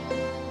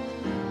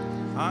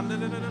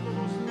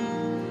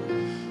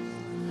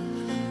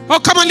 Oh,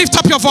 come on, lift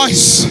up your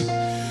voice.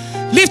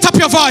 Lift up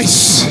your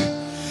voice.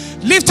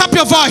 Lift up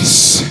your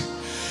voice.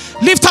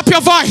 Lift up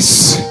your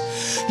voice.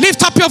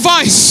 Lift up your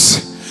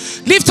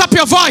voice. Lift up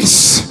your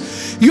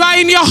voice. You are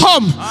in your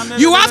home.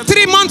 You have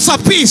 3 months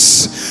of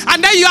peace,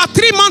 and then you have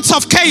 3 months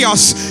of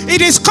chaos.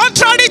 It is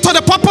contrary to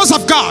the purpose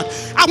of God.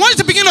 I want you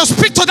to begin to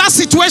speak to that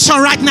situation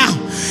right now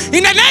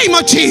in the name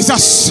of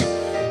Jesus.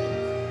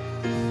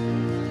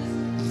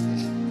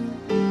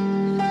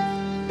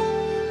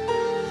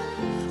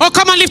 Oh,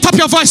 come on, lift up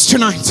your voice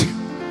tonight.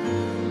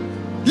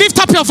 Lift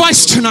up your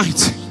voice tonight.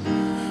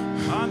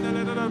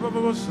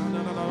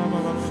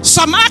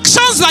 Some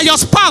actions that your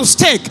spouse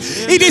take,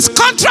 it is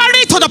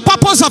contrary to the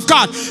purpose of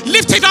God.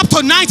 Lift it up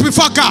tonight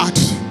before God.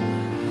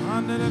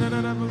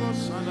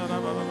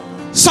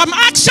 Some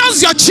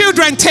actions your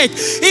children take,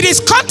 it is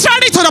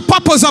contrary to the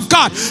purpose of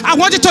God. I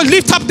want you to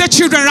lift up the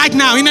children right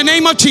now in the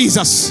name of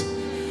Jesus.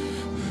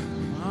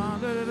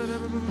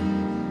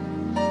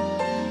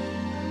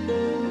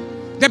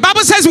 The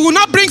Bible says we will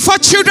not bring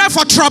forth children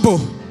for trouble.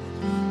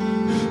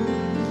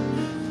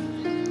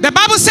 The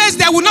Bible says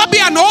there will not be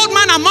an old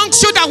man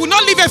amongst you that will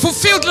not live a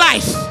fulfilled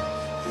life.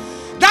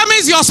 That means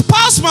means your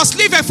spouse must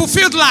live a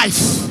fulfilled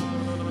life.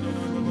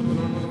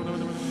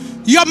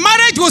 Your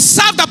marriage will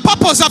serve the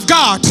purpose of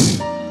God.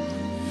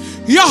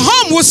 Your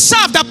home will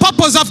serve the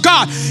purpose of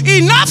God.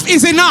 Enough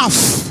is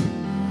enough.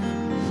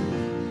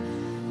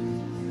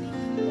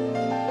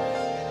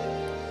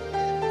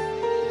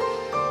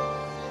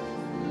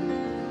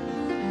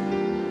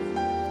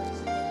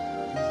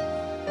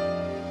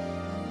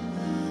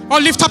 Oh,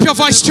 lift up your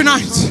voice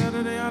tonight.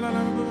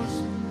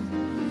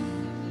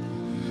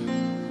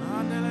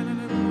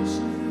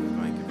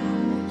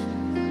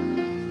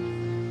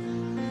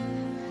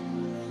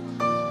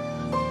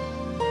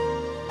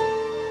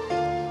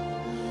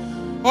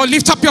 Oh,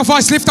 lift up your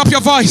voice, lift up your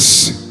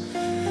voice.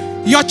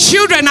 Your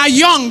children are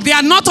young, they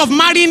are not of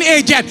marrying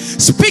age yet.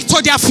 Speak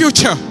to their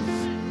future.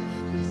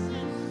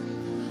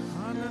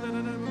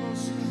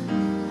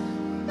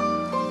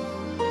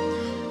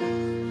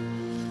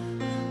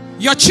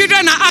 Your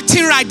children are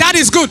acting right, that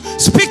is good.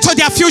 Speak to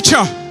their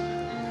future.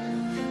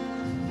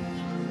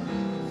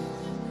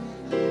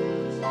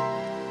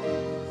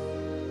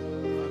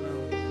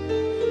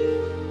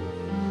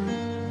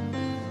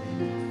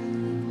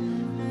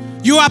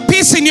 You are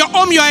peace in your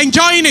home, you are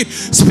enjoying it.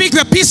 Speak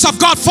the peace of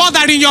God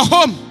further in your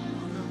home.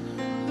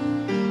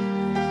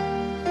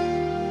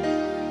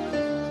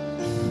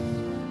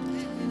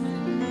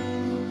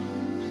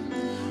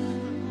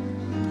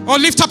 Oh,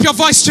 lift up your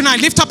voice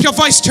tonight. Lift up your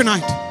voice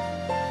tonight.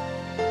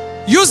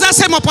 Use that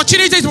same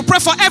opportunity to pray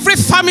for every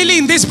family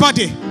in this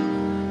body,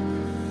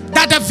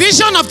 that the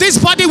vision of this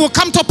body will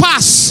come to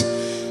pass,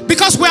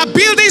 because we are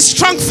building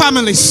strong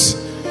families.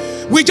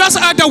 We just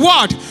heard the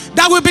word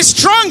that will be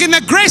strong in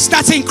the grace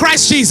that's in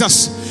Christ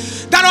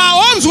Jesus. That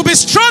our homes will be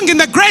strong in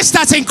the grace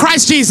that's in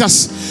Christ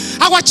Jesus.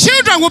 Our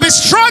children will be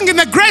strong in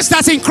the grace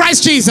that's in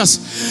Christ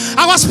Jesus.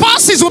 Our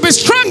spouses will be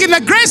strong in the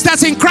grace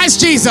that's in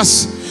Christ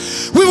Jesus.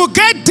 We will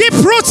get deep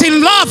roots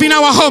in love in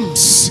our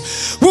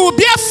homes. We will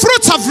bear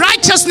fruits of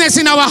righteousness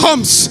in our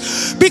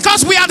homes,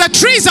 because we are the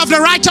trees of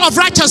the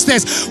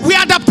righteousness. We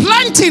are the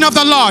planting of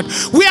the Lord.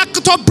 We are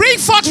to bring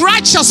forth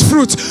righteous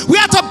fruit. We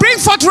are to bring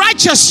forth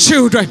righteous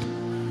children.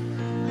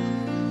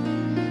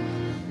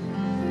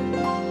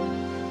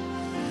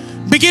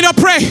 Begin to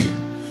pray.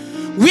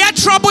 Where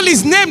trouble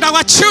is named,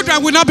 our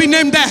children will not be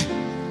named there.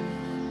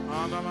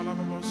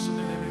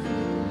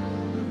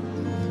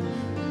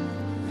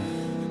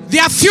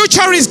 Their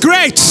future is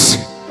great.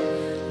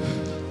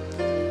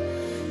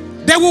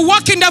 They will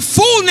walk in the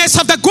fullness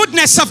of the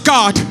goodness of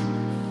God.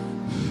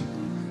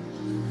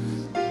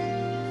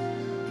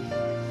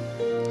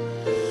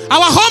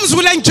 Our homes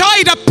will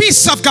enjoy the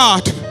peace of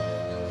God.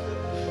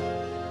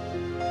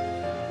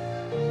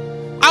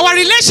 Our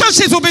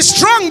relationships will be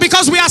strong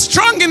because we are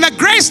strong in the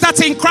grace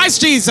that's in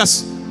Christ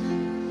Jesus.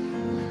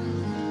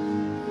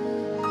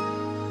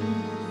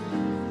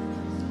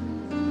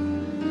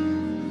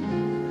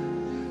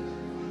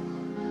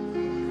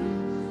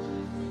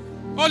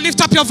 Oh,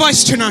 lift up your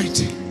voice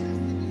tonight.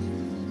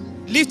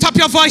 Lift up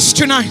your voice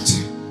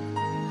tonight.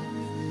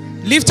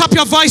 Lift up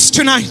your voice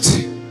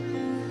tonight.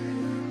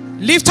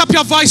 Lift up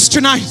your voice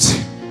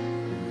tonight.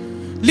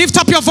 Lift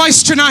up your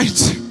voice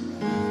tonight.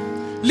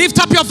 Lift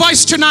up your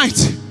voice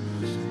tonight.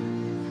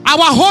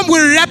 Our home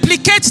will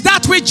replicate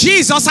that which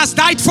Jesus has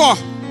died for.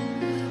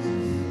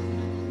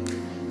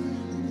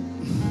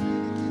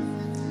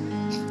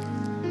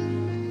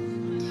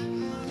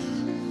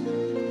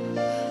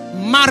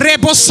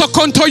 Marebo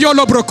sokonto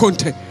yolo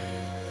brokonte.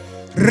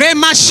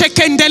 Rema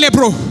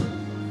shekendelebro.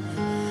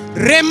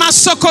 Rema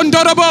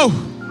sokondorobo.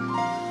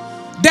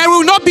 There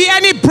will not be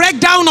any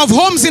breakdown of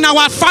homes in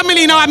our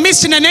family, in our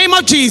midst, in the name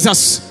of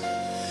Jesus.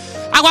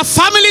 Our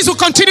families will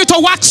continue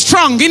to work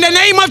strong in the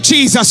name of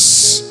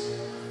Jesus.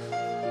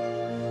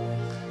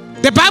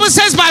 The Bible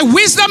says, by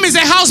wisdom is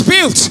a house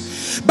built,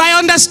 by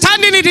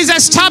understanding it is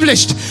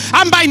established,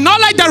 and by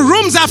knowledge the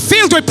rooms are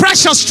filled with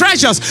precious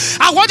treasures.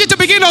 I want you to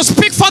begin to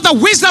speak for the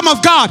wisdom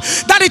of God,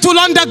 that it will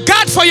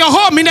undergird for your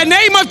home in the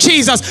name of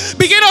Jesus.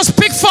 Begin to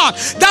speak for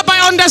that by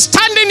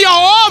understanding your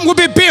home will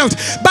be built,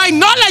 by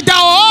knowledge the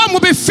home will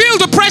be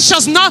filled with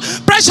precious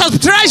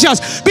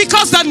treasures,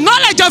 because the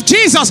knowledge of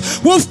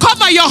Jesus will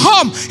cover your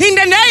home in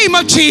the name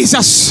of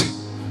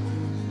Jesus.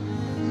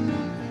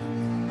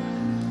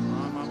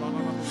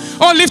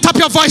 Oh, lift up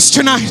your voice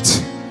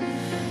tonight.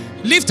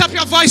 Lift up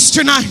your voice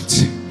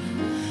tonight.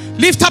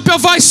 Lift up your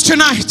voice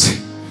tonight.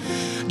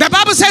 The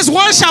Bible says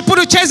one shall put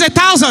to chase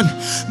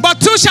 1,000,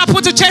 but two shall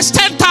put to chase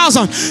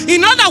 10,000.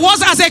 In other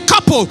words, as a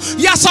couple,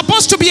 you are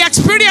supposed to be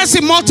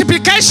experiencing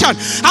multiplication.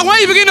 And when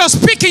you begin to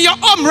speak in your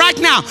home right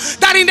now,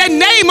 that in the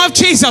name of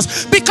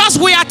Jesus, because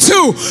we are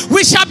two,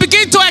 we shall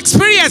begin to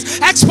experience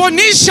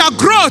exponential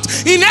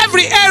growth in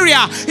every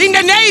area in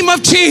the name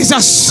of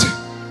Jesus.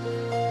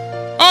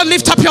 Oh,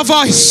 lift up your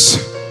voice.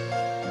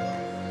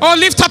 Oh,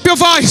 lift up your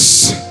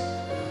voice.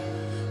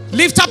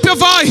 Lift up your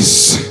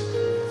voice.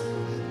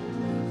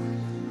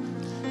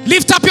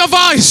 Lift up your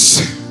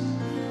voice.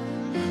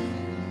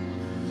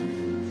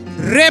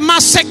 Rema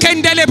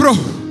sekendelebro.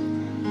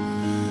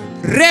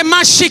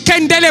 Rema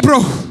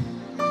shikendelebro.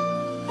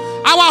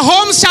 Our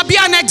homes shall be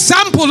an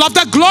example of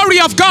the glory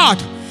of God.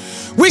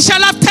 We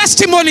shall have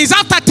testimonies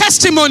after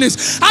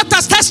testimonies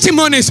after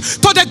testimonies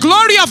to the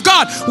glory of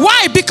God.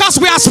 Why? Because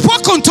we are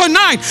spoken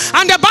tonight.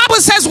 And the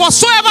Bible says,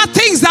 whatsoever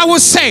things that we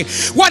say,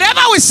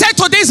 whatever we say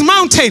to this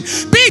mountain,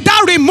 be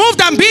thou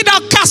removed and be thou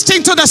cast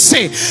into the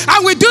sea.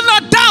 And we do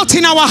not doubt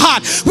in our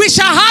heart. We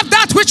shall have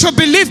that which we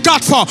believe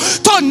God for.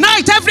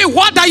 Tonight, every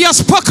word that you have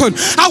spoken,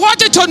 I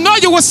want you to know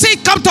you will see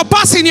it come to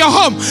pass in your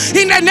home.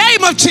 In the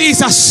name of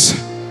Jesus.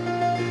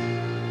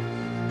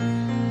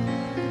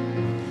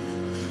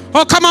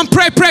 Oh, come on,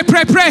 pray. Pray.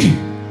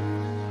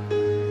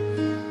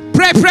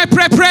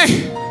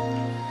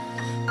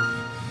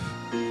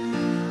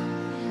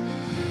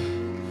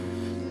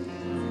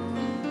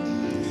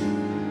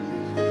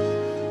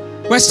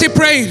 We're still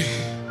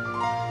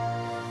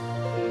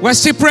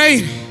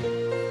praying.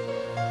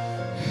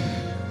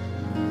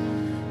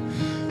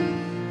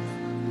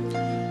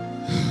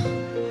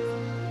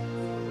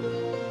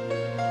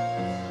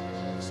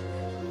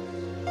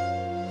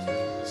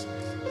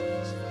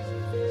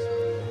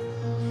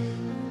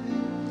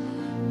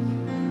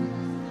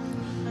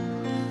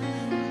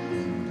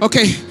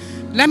 Okay,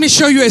 let me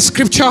show you a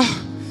scripture.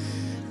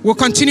 We'll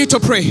continue to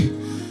pray.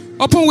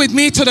 Open with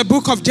me to the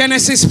book of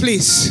Genesis,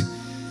 please.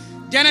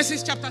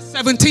 Genesis chapter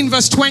 17,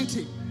 verse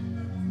 20.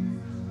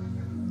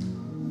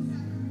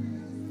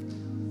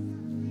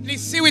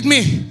 Please see with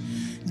me.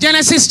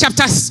 Genesis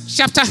chapter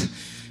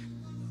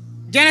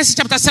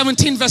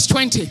 17, verse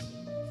 20.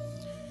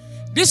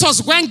 This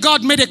was when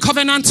God made a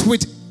covenant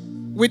with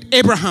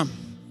Abraham.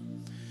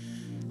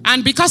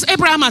 And because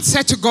Abraham had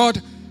said to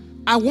God,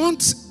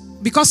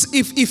 because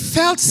if he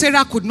felt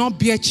Sarah could not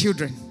bear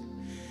children,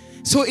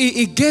 so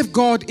he gave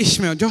God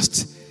Ishmael.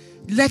 Just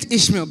let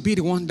Ishmael be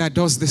the one that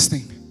does this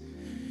thing.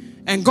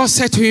 And God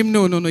said to him,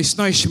 no, it's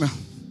not Ishmael.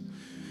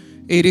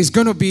 It is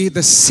going to be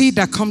the seed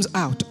that comes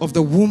out of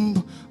the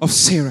womb of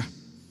Sarah.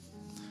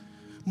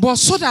 But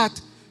so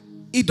that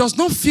it does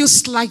not feel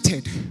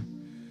slighted,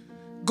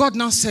 God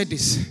now said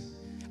this.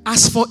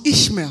 As for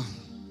Ishmael,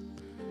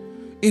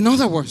 in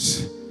other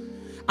words,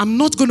 I'm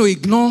not going to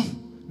ignore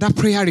that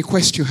prayer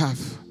request you have.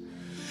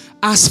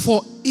 As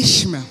for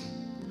Ishmael,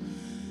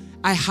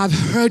 I have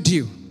heard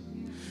you.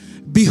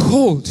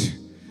 Behold,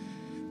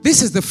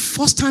 this is the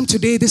first time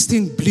today this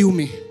thing blew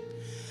me.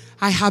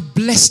 I have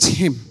blessed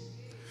him.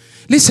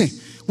 Listen,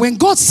 when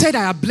God said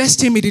I have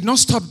blessed him, he did not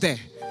stop there.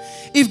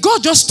 If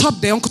God just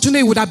stopped there, Uncle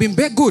Tune would have been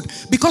very good.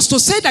 Because to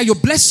say that you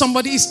bless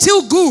somebody is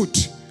still good.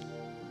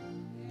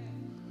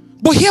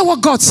 But hear what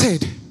God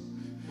said.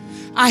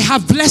 I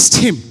have blessed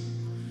him.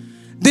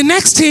 The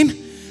next thing,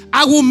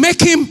 I will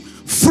make him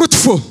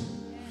fruitful.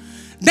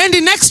 Then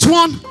the next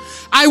one,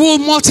 I will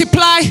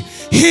multiply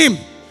him.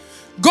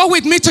 Go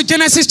with me to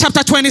Genesis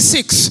chapter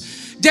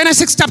 26.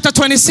 Genesis chapter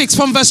 26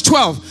 from verse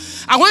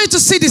 12. I want you to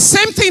see the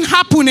same thing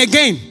happen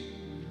again.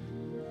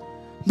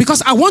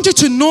 Because I want you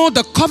to know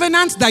the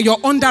covenant that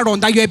you're under on,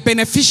 that you're a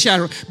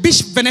beneficiary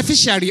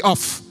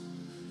of.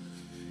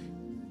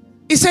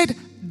 He said,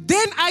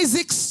 then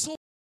Isaac saw